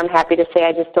last summer, I'm happy to say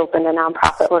I just opened a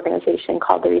nonprofit organization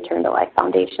called the Return to Life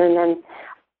Foundation, and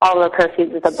all the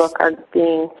proceeds of the book are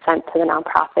being sent to the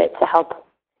nonprofit to help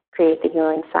create the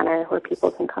healing center where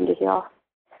people can come to heal.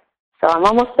 So I'm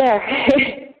almost there.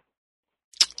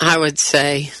 I would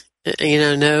say,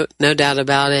 no doubt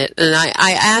about it. And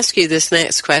I ask you this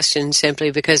next question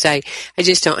simply because I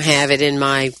just don't have it in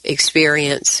my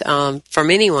experience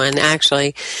from anyone,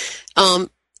 actually.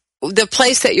 The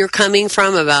place that you're coming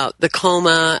from about the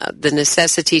coma, the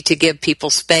necessity to give people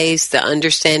space, the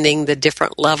understanding the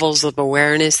different levels of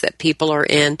awareness that people are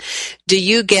in, do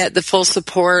you get the full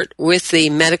support with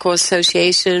the medical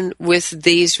association with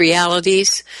these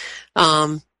realities?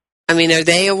 Are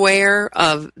they aware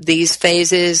of these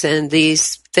phases and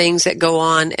these things that go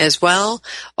on as well?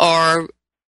 Or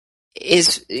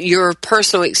is your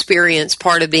personal experience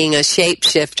part of being a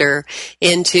shapeshifter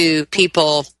into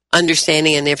people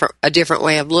understanding a different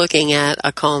way of looking at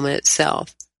a coma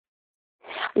itself?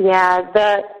 Yeah,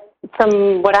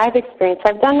 from what I've experienced,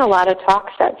 I've done a lot of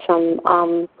talks at some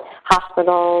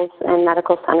hospitals and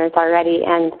medical centers already,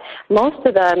 and most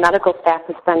of the medical staff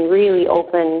has been really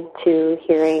open to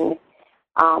hearing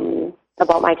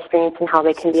about my experience and how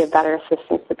they can be of better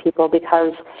assistance to people,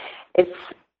 because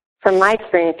from my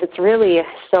experience, it's really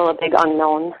still a big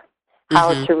unknown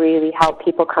how to really help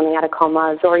people coming out of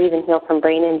comas or even heal from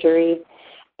brain injury.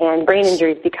 And brain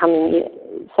injury is becoming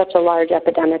such a large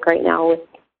epidemic right now with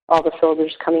all the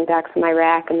soldiers coming back from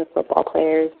Iraq and the football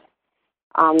players.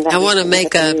 I want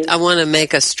to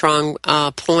make a strong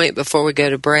point before we go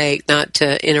to break, not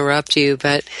to interrupt you,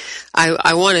 but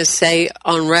I want to say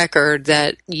on record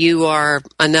that you are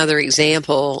another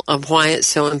example of why it's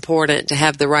so important to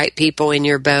have the right people in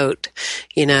your boat,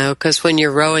 because when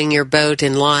you're rowing your boat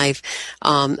in life,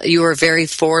 you are very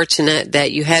fortunate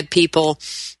that you had people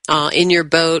in your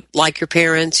boat, like your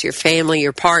parents, your family,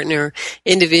 your partner,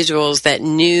 individuals that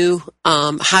knew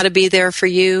how to be there for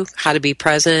you, how to be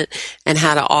present, and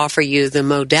how to offer you the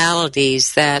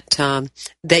modalities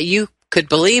that you could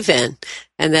believe in.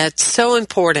 And that's so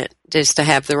important, just to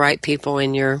have the right people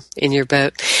in your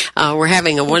boat. We're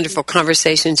having a wonderful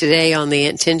conversation today on the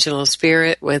intentional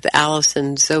spirit with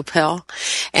Allison Zopel,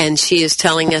 and she is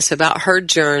telling us about her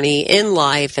journey in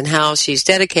life and how she's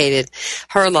dedicated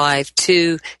her life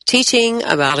to teaching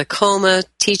about a coma,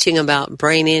 teaching about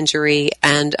brain injury,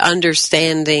 and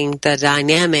understanding the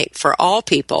dynamic for all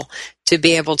people to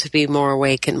be able to be more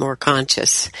awake and more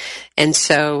conscious. And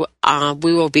so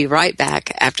we will be right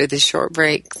back after this short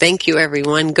break. Thank you,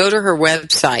 everyone. Go to her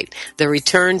website,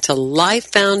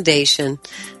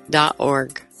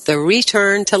 thereturnTolifefoundation.org.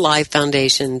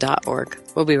 thereturnTolifefoundation.org.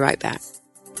 We'll be right back.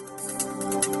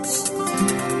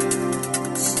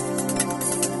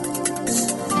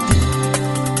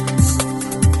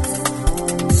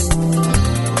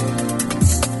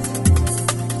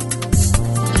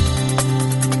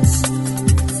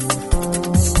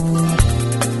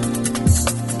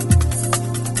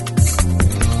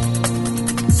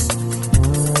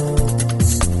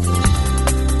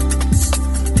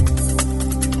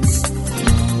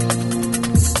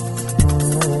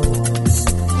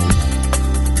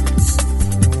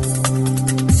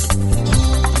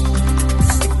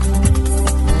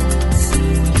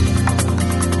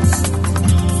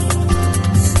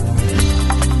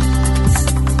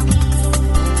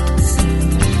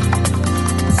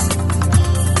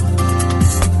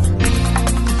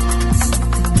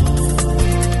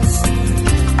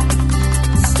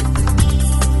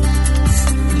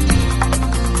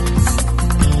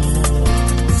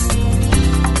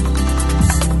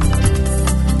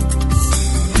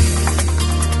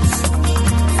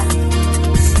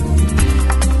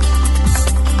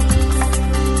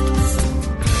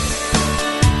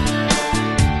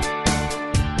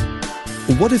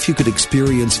 What if you could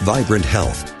experience vibrant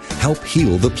health, help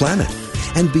heal the planet,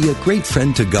 and be a great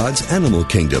friend to God's animal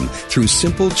kingdom through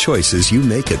simple choices you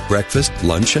make at breakfast,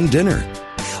 lunch, and dinner?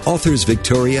 Authors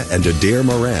Victoria and Adair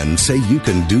Moran say you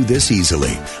can do this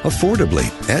easily, affordably,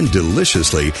 and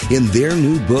deliciously in their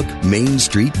new book, Main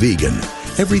Street Vegan.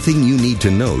 Everything you need to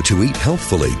know to eat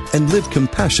healthfully and live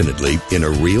compassionately in a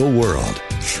real world.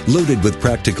 Loaded with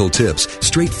practical tips,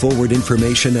 straightforward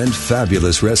information, and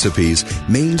fabulous recipes,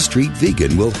 Main Street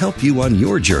Vegan will help you on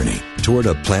your journey toward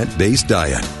a plant-based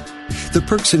diet. The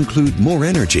perks include more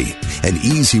energy, an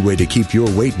easy way to keep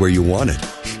your weight where you want it,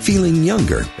 feeling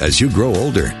younger as you grow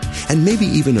older, and maybe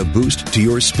even a boost to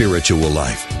your spiritual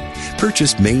life.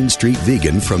 Purchase Main Street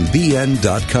Vegan from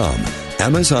BN.com,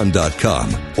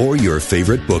 Amazon.com, or your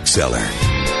favorite bookseller.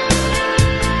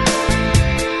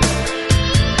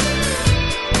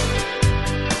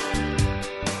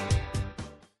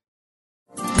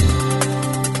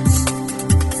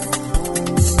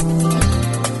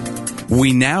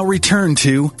 We now return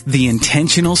to The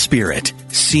Intentional Spirit,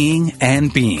 Seeing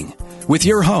and Being, with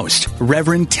your host,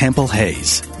 Reverend Temple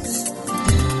Hayes.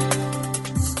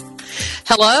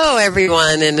 Hello,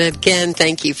 everyone, and again,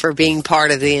 thank you for being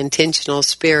part of The Intentional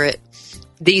Spirit.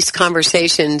 These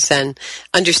conversations and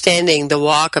understanding the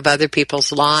walk of other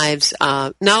people's lives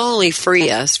not only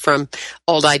free us from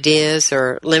old ideas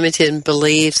or limited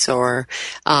beliefs or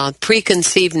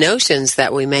preconceived notions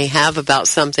that we may have about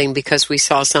something because we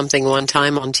saw something one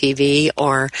time on TV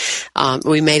or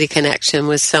we made a connection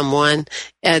with someone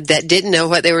that didn't know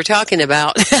what they were talking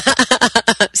about.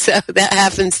 So that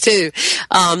happens too.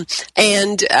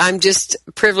 And I'm just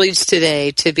privileged today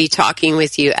to be talking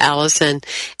with you, Allison,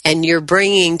 and you're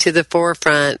bringing to the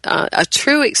forefront a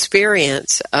true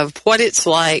experience of what it's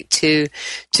like to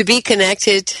be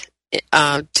connected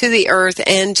to the earth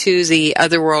and to the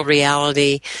otherworld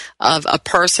reality of a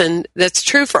person that's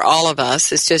true for all of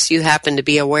us. It's just you happen to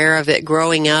be aware of it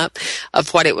growing up,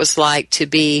 of what it was like to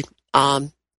be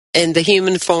in the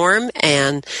human form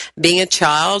and being a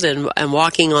child and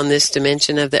walking on this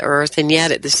dimension of the earth. And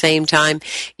yet at the same time,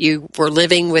 you were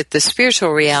living with the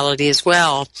spiritual reality as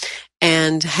well,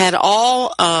 and had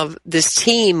all of this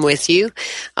team with you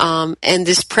and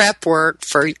this prep work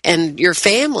and your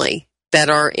family that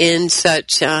are in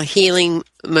such healing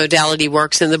modality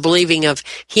works and the believing of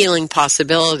healing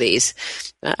possibilities.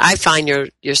 I find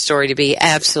your story to be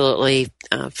absolutely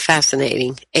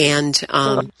fascinating. And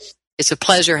it's a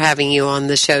pleasure having you on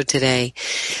the show today.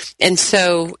 And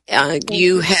so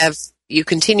you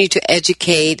continue to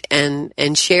educate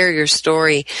and share your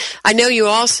story. I know you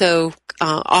also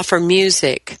offer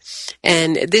music,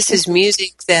 and this is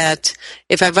music that,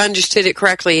 if I've understood it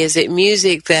correctly, is it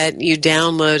music that you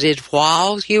downloaded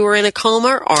while you were in a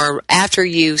coma or after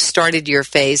you started your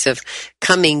phase of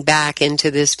coming back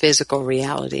into this physical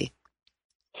reality?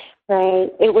 Right.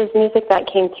 It was music that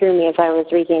came through me as I was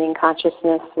regaining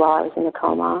consciousness while I was in the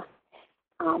coma.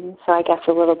 So I guess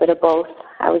a little bit of both.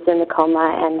 I was in the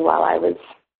coma and while I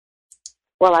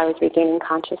was regaining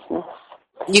consciousness.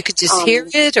 You could just hear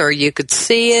it, or you could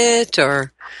see it,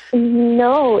 or?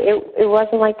 No, it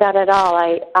wasn't like that at all.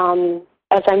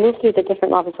 As I moved through the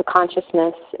different levels of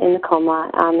consciousness in the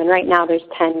coma, and right now there's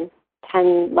 10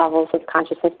 levels of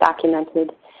consciousness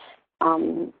documented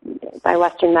by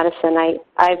Western medicine.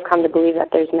 I've come to believe that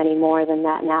there's many more than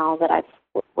that now that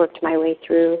I've worked my way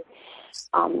through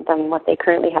than what they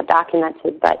currently have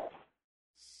documented. But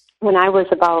when I was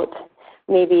about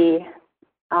maybe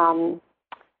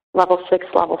level 6,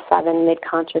 level 7,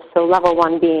 mid-conscious, so level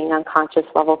 1 being unconscious,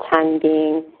 level 10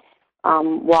 being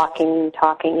walking,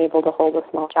 talking, able to hold a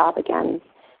small job again,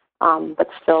 but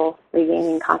still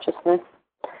regaining consciousness.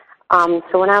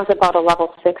 So when I was about a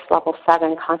level 6, level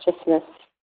 7 consciousness,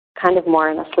 kind of more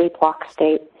in a sleepwalk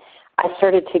state, I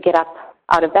started to get up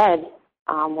out of bed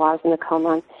while I was in the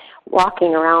coma,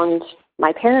 walking around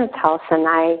my parents' house, and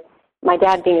my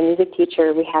dad being a music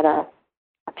teacher, we had a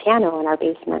piano in our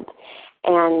basement,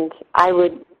 and I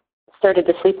started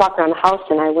to sleepwalk around the house,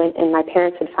 and I went, and my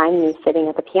parents would find me sitting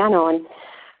at the piano, and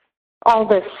all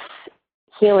this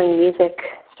healing music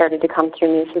started to come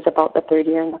through me. This was about the third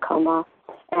year in the coma,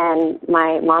 and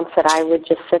my mom said I would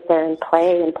just sit there and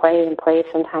play and play and play,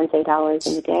 sometimes 8 hours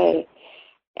in a day,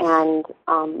 and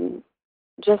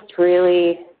just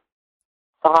really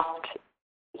soft,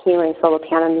 healing solo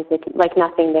piano music, like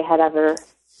nothing they had ever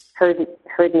heard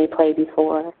me play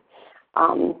before.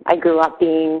 I grew up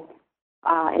being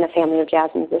in a family of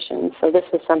jazz musicians, so this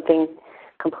was something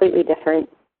completely different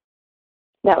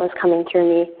that was coming through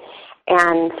me.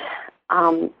 And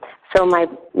so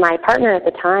my partner at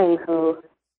the time, who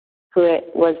it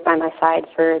was by my side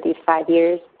for these 5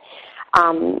 years,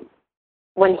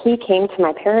 when he came to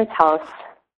my parents' house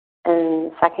in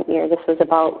the second year, this was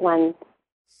about when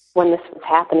this was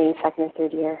happening, second or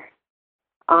third year,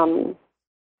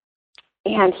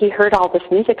 and he heard all this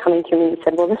music coming through me, and he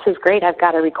said, well, this is great, I've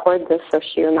got to record this so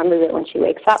she remembers it when she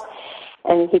wakes up.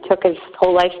 And he took his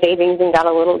whole life savings and got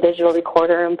a little digital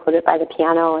recorder and put it by the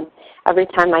piano, and every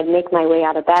time I'd make my way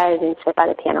out of bed and sit by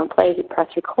the piano and play, he'd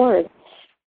press record.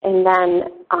 And then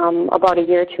about a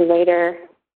year or two later,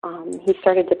 he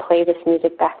started to play this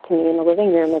music back to me in the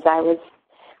living room as I was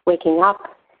waking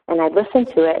up, and I'd listen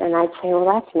to it, and I'd say, well,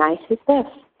 that's nice, who's this?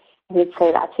 And he'd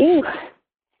say, that's you.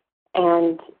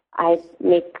 And I'd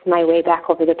make my way back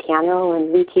over the piano and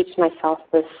reteach myself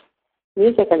this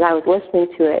music as I was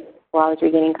listening to it while I was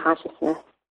regaining consciousness,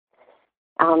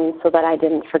 so that I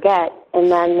didn't forget. And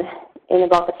then in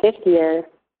about the fifth year,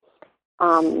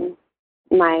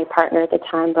 my partner at the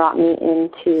time brought me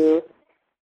into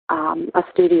a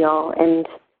studio, and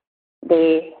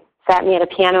they sat me at a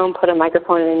piano and put a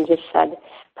microphone in and just said,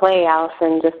 play,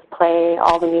 Allison, just play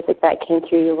all the music that came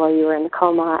through you while you were in the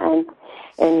coma. And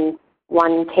in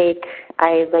one take,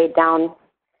 I laid down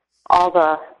all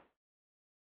the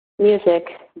music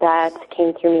that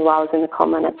came through me while I was in the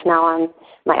coma, and it's now on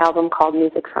my album called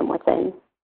Music from Within.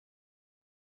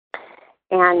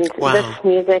 And wow. This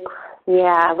music,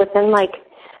 within like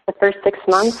the first 6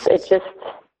 months,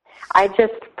 I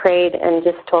just prayed and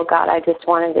just told God I just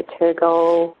wanted it to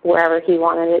go wherever He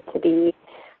wanted it to be,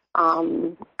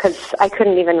 because I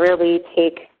couldn't even really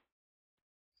take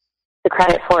the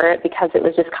credit for it because it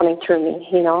was just coming through me,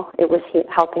 It was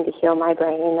helping to heal my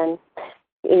brain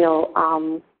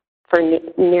and, for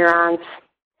neurons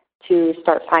to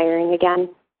start firing again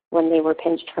when they were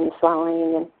pinched from the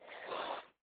swelling.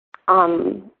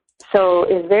 And so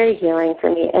it was very healing for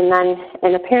me.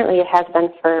 And apparently it has been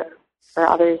for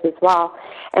others as well.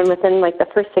 And within like the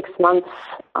first 6 months,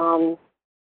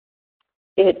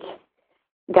 it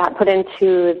got put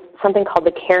into something called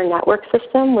the Care Network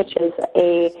System, which is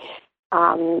a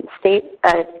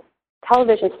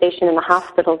television station in the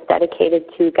hospitals dedicated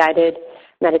to guided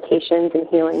meditations and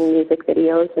healing music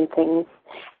videos and things.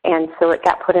 And so it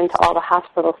got put into all the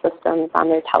hospital systems on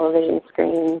their television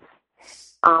screens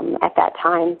at that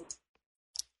time.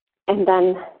 And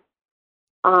then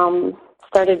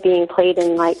started being played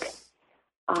in like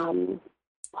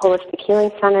holistic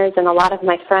healing centers, and a lot of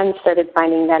my friends started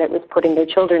finding that it was putting their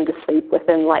children to sleep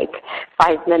within like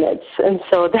 5 minutes. And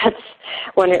so that's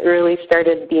when it really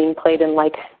started being played in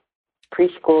like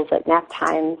preschools at nap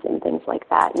times and things like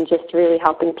that, and just really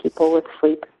helping people with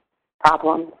sleep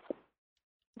problems,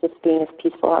 just being as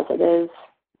peaceful as it is.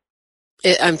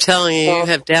 I'm telling you, you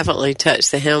have definitely touched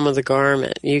the hem of the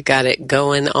garment. You got it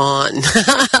going on.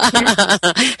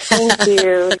 Thank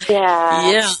you. Yeah.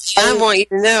 Yeah. I want you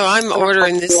to know I'm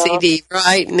ordering this CD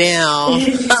right now.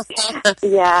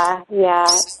 Yeah.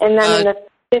 And then in the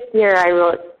 5th year, I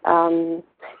wrote,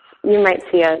 you might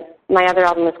see my other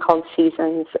album is called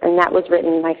Seasons, and that was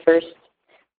written my first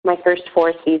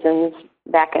 4 seasons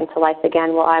back into life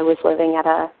again while I was living at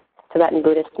a Tibetan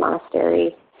Buddhist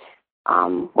monastery.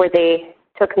 Where they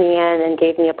took me in and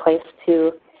gave me a place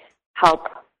to help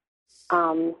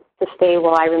to stay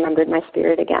while I remembered my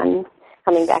spirit again,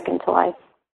 coming back into life.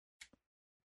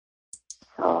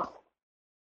 So,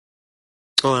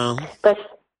 wow. But,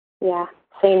 yeah,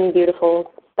 same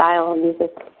beautiful style of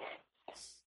music,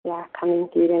 coming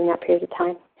through during that period of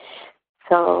time.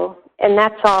 So, and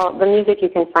that's all, the music you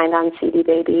can find on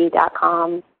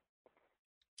cdbaby.com.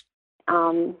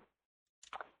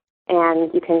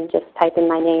 And you can just type in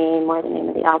my name or the name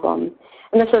of the album.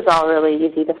 And this is all really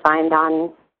easy to find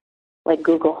on, like,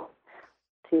 Google,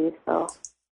 too, so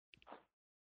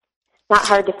not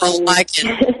hard to find.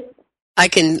 I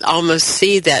can almost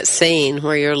see that scene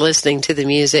where you're listening to the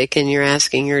music and you're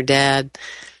asking your dad,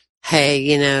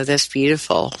 hey, that's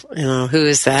beautiful. Who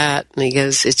is that? And he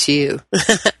goes, it's you.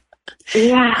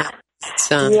 Yeah.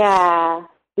 Yeah,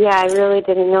 I really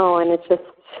didn't know, and it's just,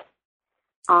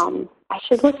 I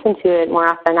should listen to it more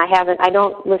often. I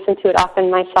don't listen to it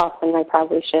often myself, and I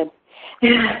probably should.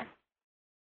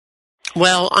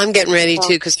 Well, I'm getting ready to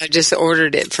because I just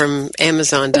ordered it from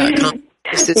Amazon.com.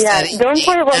 Yeah, don't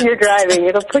play it while you're driving.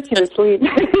 It'll put you to sleep.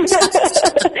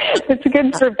 It's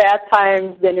good for bath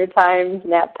times, dinner times,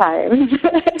 nap times.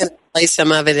 I'm going to play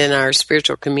some of it in our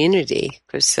spiritual community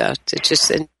because it's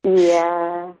just...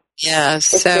 Yeah.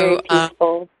 It's very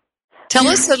peaceful. Tell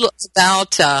us a little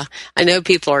about, I know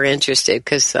people are interested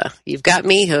because you've got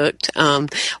me hooked.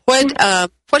 What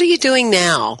are you doing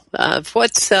now?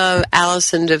 What's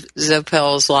Allison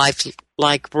Zopel's life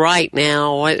like right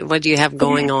now? What do you have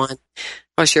going on?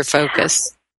 What's your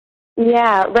focus?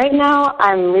 Yeah, right now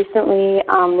I'm recently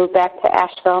moved back to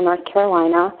Asheville, North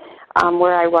Carolina,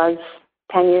 where I was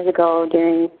 10 years ago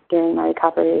during my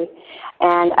recovery.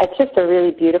 And it's just a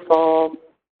really beautiful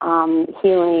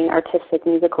healing, artistic,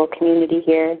 musical community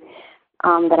here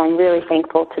that I'm really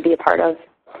thankful to be a part of.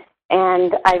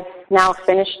 And I've now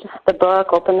finished the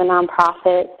book, opened the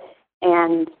nonprofit,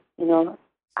 and,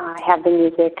 have the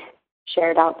music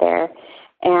shared out there.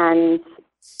 And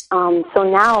so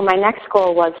now my next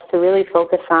goal was to really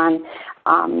focus on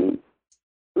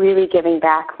really giving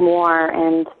back more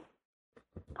and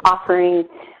offering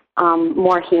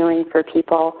more healing for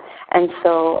people. And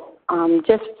so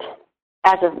just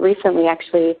as of recently,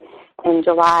 actually, in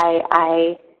July,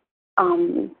 I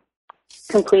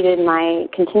continued my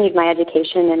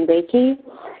education in Reiki,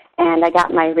 and I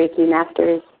got my Reiki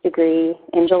master's degree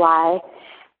in July,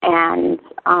 and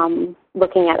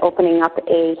looking at opening up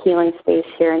a healing space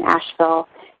here in Asheville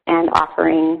and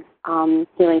offering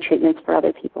healing treatments for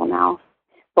other people now,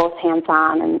 both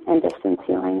hands-on and distance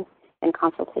healing and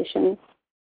consultations.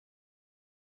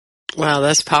 Wow,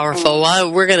 that's powerful.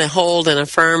 Well, we're going to hold and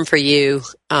affirm for you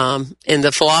in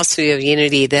the philosophy of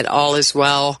unity that all is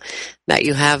well, that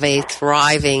you have a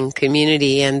thriving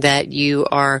community, and that you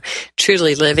are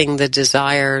truly living the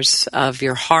desires of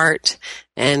your heart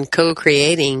and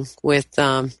co-creating with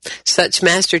such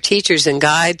master teachers and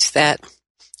guides that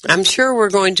I'm sure we're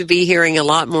going to be hearing a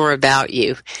lot more about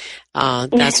you.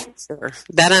 That's for sure.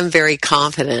 That I'm very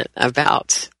confident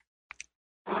about.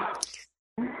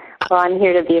 Well, I'm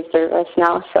here to be of service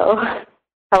now, so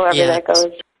however that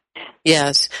goes.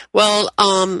 Yes. Well,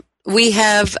 we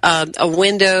have a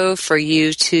window for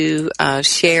you to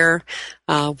share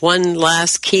one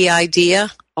last key idea,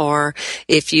 or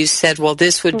if you said, well,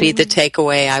 this would be the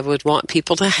takeaway I would want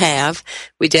people to have,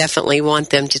 we definitely want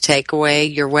them to take away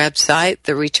your website,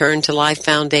 the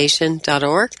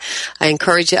returntolifefoundation.org. I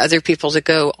encourage other people to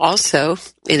go also,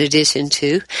 in addition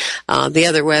to the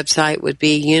other website would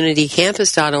be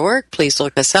unitycampus.org. Please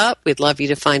look us up. We'd love you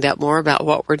to find out more about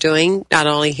what we're doing, not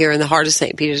only here in the heart of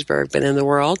St. Petersburg, but in the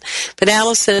world. But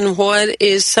Allison, what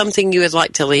is something you would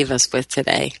like to leave us with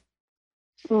today?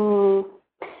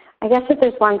 I guess if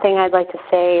there's one thing I'd like to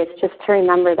say, it's just to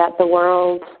remember that the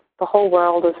whole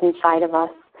world is inside of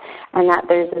us, and that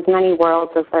there's as many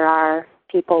worlds as there are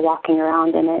people walking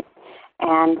around in it,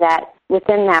 and that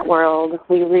within that world,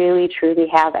 we really, truly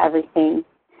have everything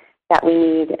that we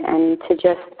need. And to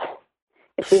just,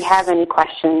 if we have any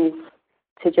questions,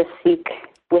 to just seek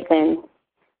within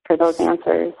for those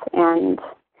answers and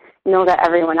know that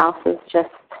everyone else is just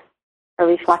a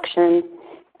reflection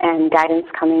and guidance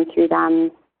coming through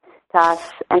them to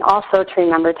us. And also to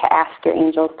remember to ask your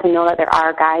angels, to know that there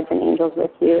are guides and angels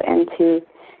with you, and to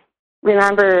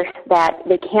remember that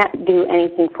they can't do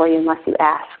anything for you unless you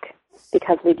ask,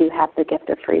 because we do have the gift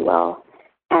of free will,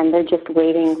 and they're just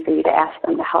waiting for you to ask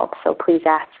them to help. So please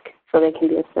ask so they can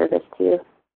be of service to you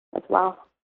as well.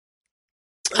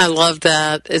 I love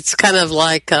that. It's kind of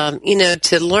like,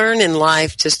 to learn in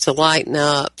life just to lighten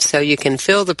up so you can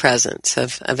feel the presence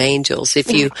of angels.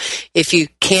 If you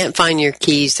can't find your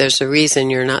keys, there's a reason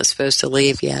you're not supposed to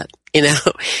leave yet.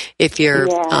 If you're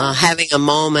having a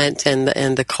moment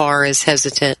and the car is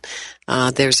hesitant,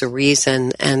 there's a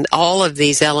reason. And all of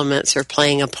these elements are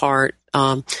playing a part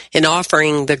in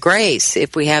offering the grace,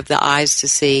 if we have the eyes to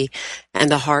see and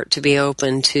the heart to be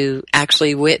open to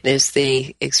actually witness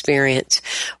the experience.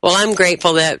 Well, I'm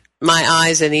grateful that my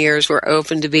eyes and ears were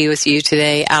open to be with you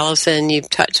today. Allison, you've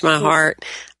touched my heart.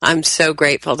 I'm so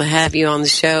grateful to have you on the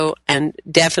show, and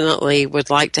definitely would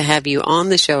like to have you on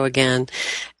the show again.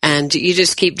 And you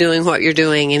just keep doing what you're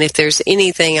doing. And if there's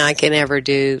anything I can ever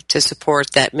do to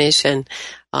support that mission,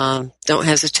 don't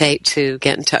hesitate to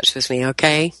get in touch with me,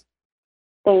 okay?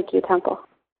 Thank you, Temple.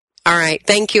 All right.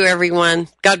 Thank you, everyone.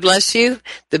 God bless you.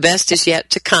 The best is yet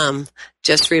to come.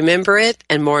 Just remember it,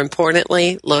 and more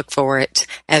importantly, look for it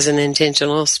as an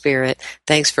intentional spirit.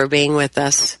 Thanks for being with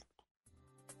us.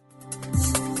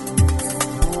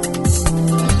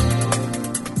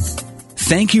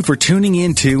 Thank you for tuning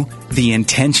in to The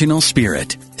Intentional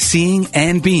Spirit, Seeing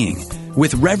and Being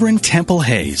with Reverend Temple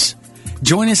Hayes.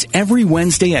 Join us every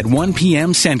Wednesday at 1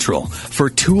 p.m. Central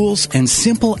for tools and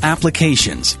simple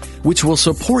applications which will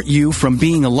support you from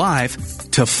being alive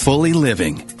to fully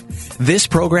living. This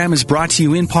program is brought to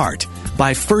you in part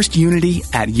by First Unity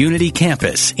at Unity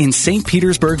Campus in St.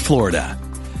 Petersburg, Florida.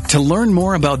 To learn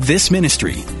more about this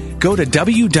ministry, go to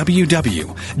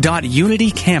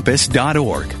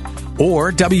www.unitycampus.org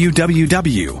or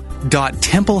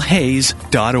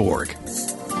www.templehays.org.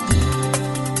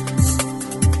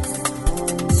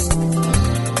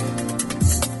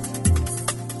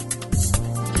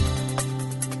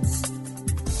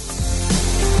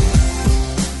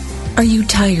 Are you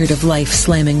tired of life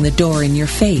slamming the door in your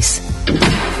face?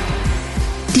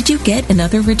 Did you get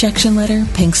another rejection letter,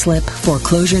 pink slip,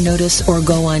 foreclosure notice, or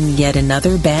go on yet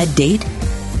another bad date?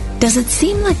 Does it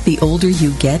seem like the older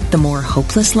you get, the more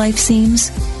hopeless life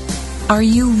seems? Are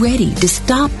you ready to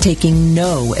stop taking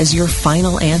no as your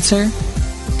final answer?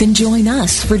 Then join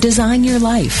us for Design Your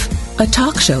Life, a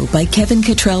talk show by Kevin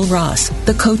Cottrell Ross,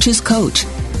 the coach's coach.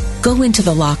 Go into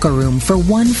the locker room for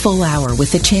 1 full hour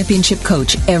with the championship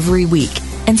coach every week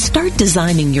and start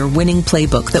designing your winning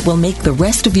playbook that will make the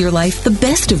rest of your life the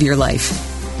best of your life.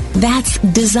 That's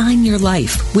Design Your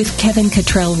Life with Kevin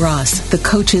Cottrell Ross, the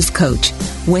coach's coach,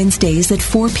 Wednesdays at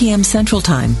 4 p.m. Central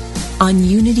Time on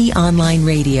Unity Online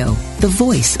Radio, the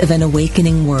voice of an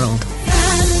awakening world.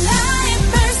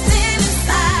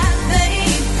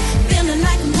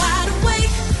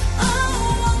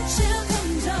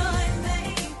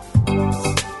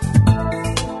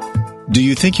 Do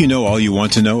you think you know all you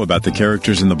want to know about the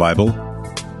characters in the Bible?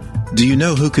 Do you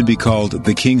know who could be called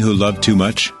the king who loved too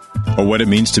much? Or what it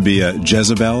means to be a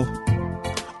Jezebel?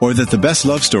 Or that the best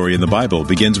love story in the Bible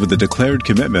begins with the declared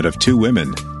commitment of 2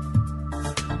 women?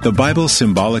 The Bible's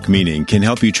symbolic meaning can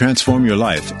help you transform your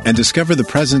life and discover the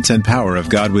presence and power of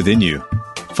God within you.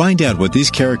 Find out what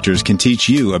these characters can teach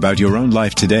you about your own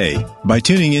life today by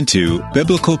tuning into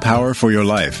Biblical Power for Your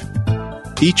Life.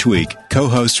 Each week,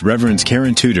 co-hosts Reverends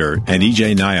Karen Tudor and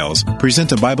E.J. Niles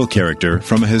present a Bible character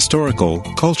from a historical,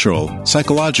 cultural,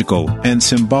 psychological, and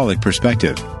symbolic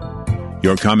perspective.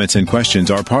 Your comments and questions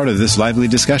are part of this lively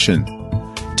discussion.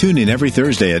 Tune in every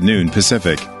Thursday at noon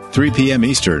Pacific, 3 p.m.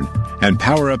 Eastern, and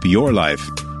power up your life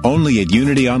only at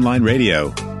Unity Online Radio,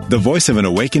 the voice of an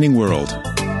awakening world.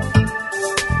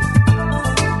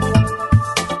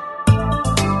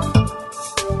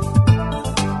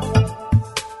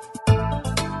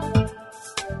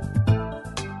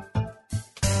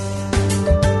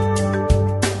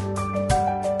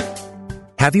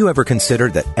 Have you ever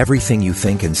considered that everything you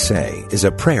think and say is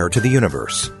a prayer to the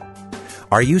universe?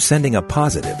 Are you sending a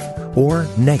positive or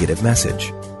negative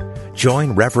message?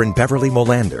 Join Reverend Beverly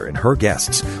Molander and her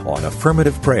guests on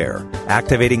Affirmative Prayer,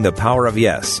 Activating the Power of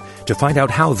Yes, to find out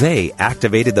how they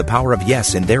activated the power of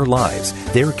yes in their lives,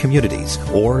 their communities,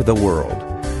 or the world.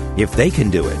 If they can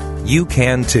do it, you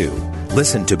can too.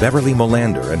 Listen to Beverly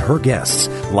Molander and her guests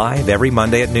live every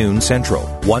Monday at noon Central,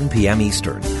 1 p.m.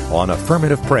 Eastern on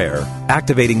Affirmative Prayer,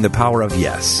 Activating the Power of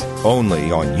Yes,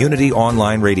 only on Unity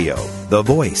Online Radio, the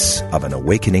voice of an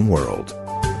awakening world.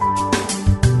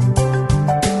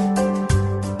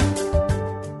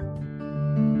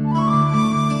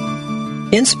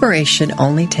 Inspiration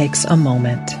only takes a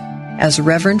moment. As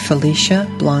Reverend Felicia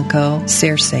Blanco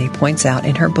Circe points out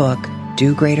in her book,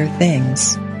 Do Greater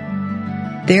Things,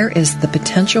 there is the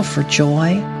potential for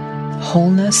joy,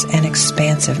 wholeness, and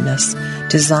expansiveness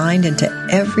designed into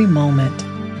every moment.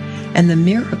 And the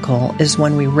miracle is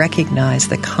when we recognize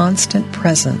the constant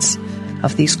presence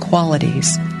of these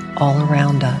qualities all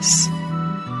around us.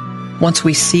 Once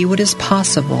we see what is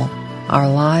possible, our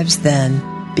lives then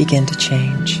begin to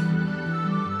change.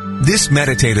 This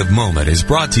meditative moment is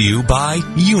brought to you by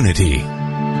Unity.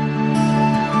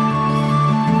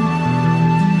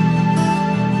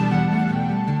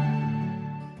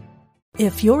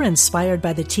 If you're inspired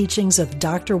by the teachings of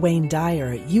Dr. Wayne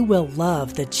Dyer, you will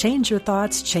love the Change Your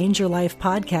Thoughts, Change Your Life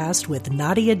podcast with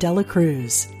Nadia Dela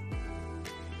Cruz.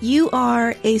 You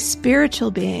are a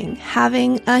spiritual being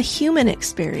having a human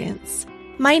experience.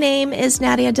 My name is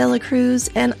Nadia Dela Cruz,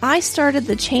 and I started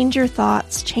the Change Your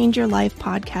Thoughts, Change Your Life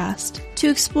podcast to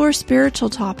explore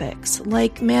spiritual topics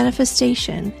like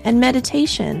manifestation and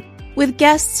meditation with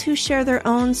guests who share their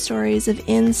own stories of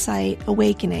insight,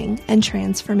 awakening, and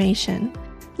transformation.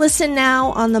 Listen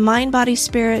now on the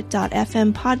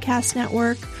mindbodyspirit.fm podcast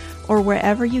network or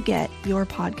wherever you get your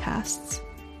podcasts.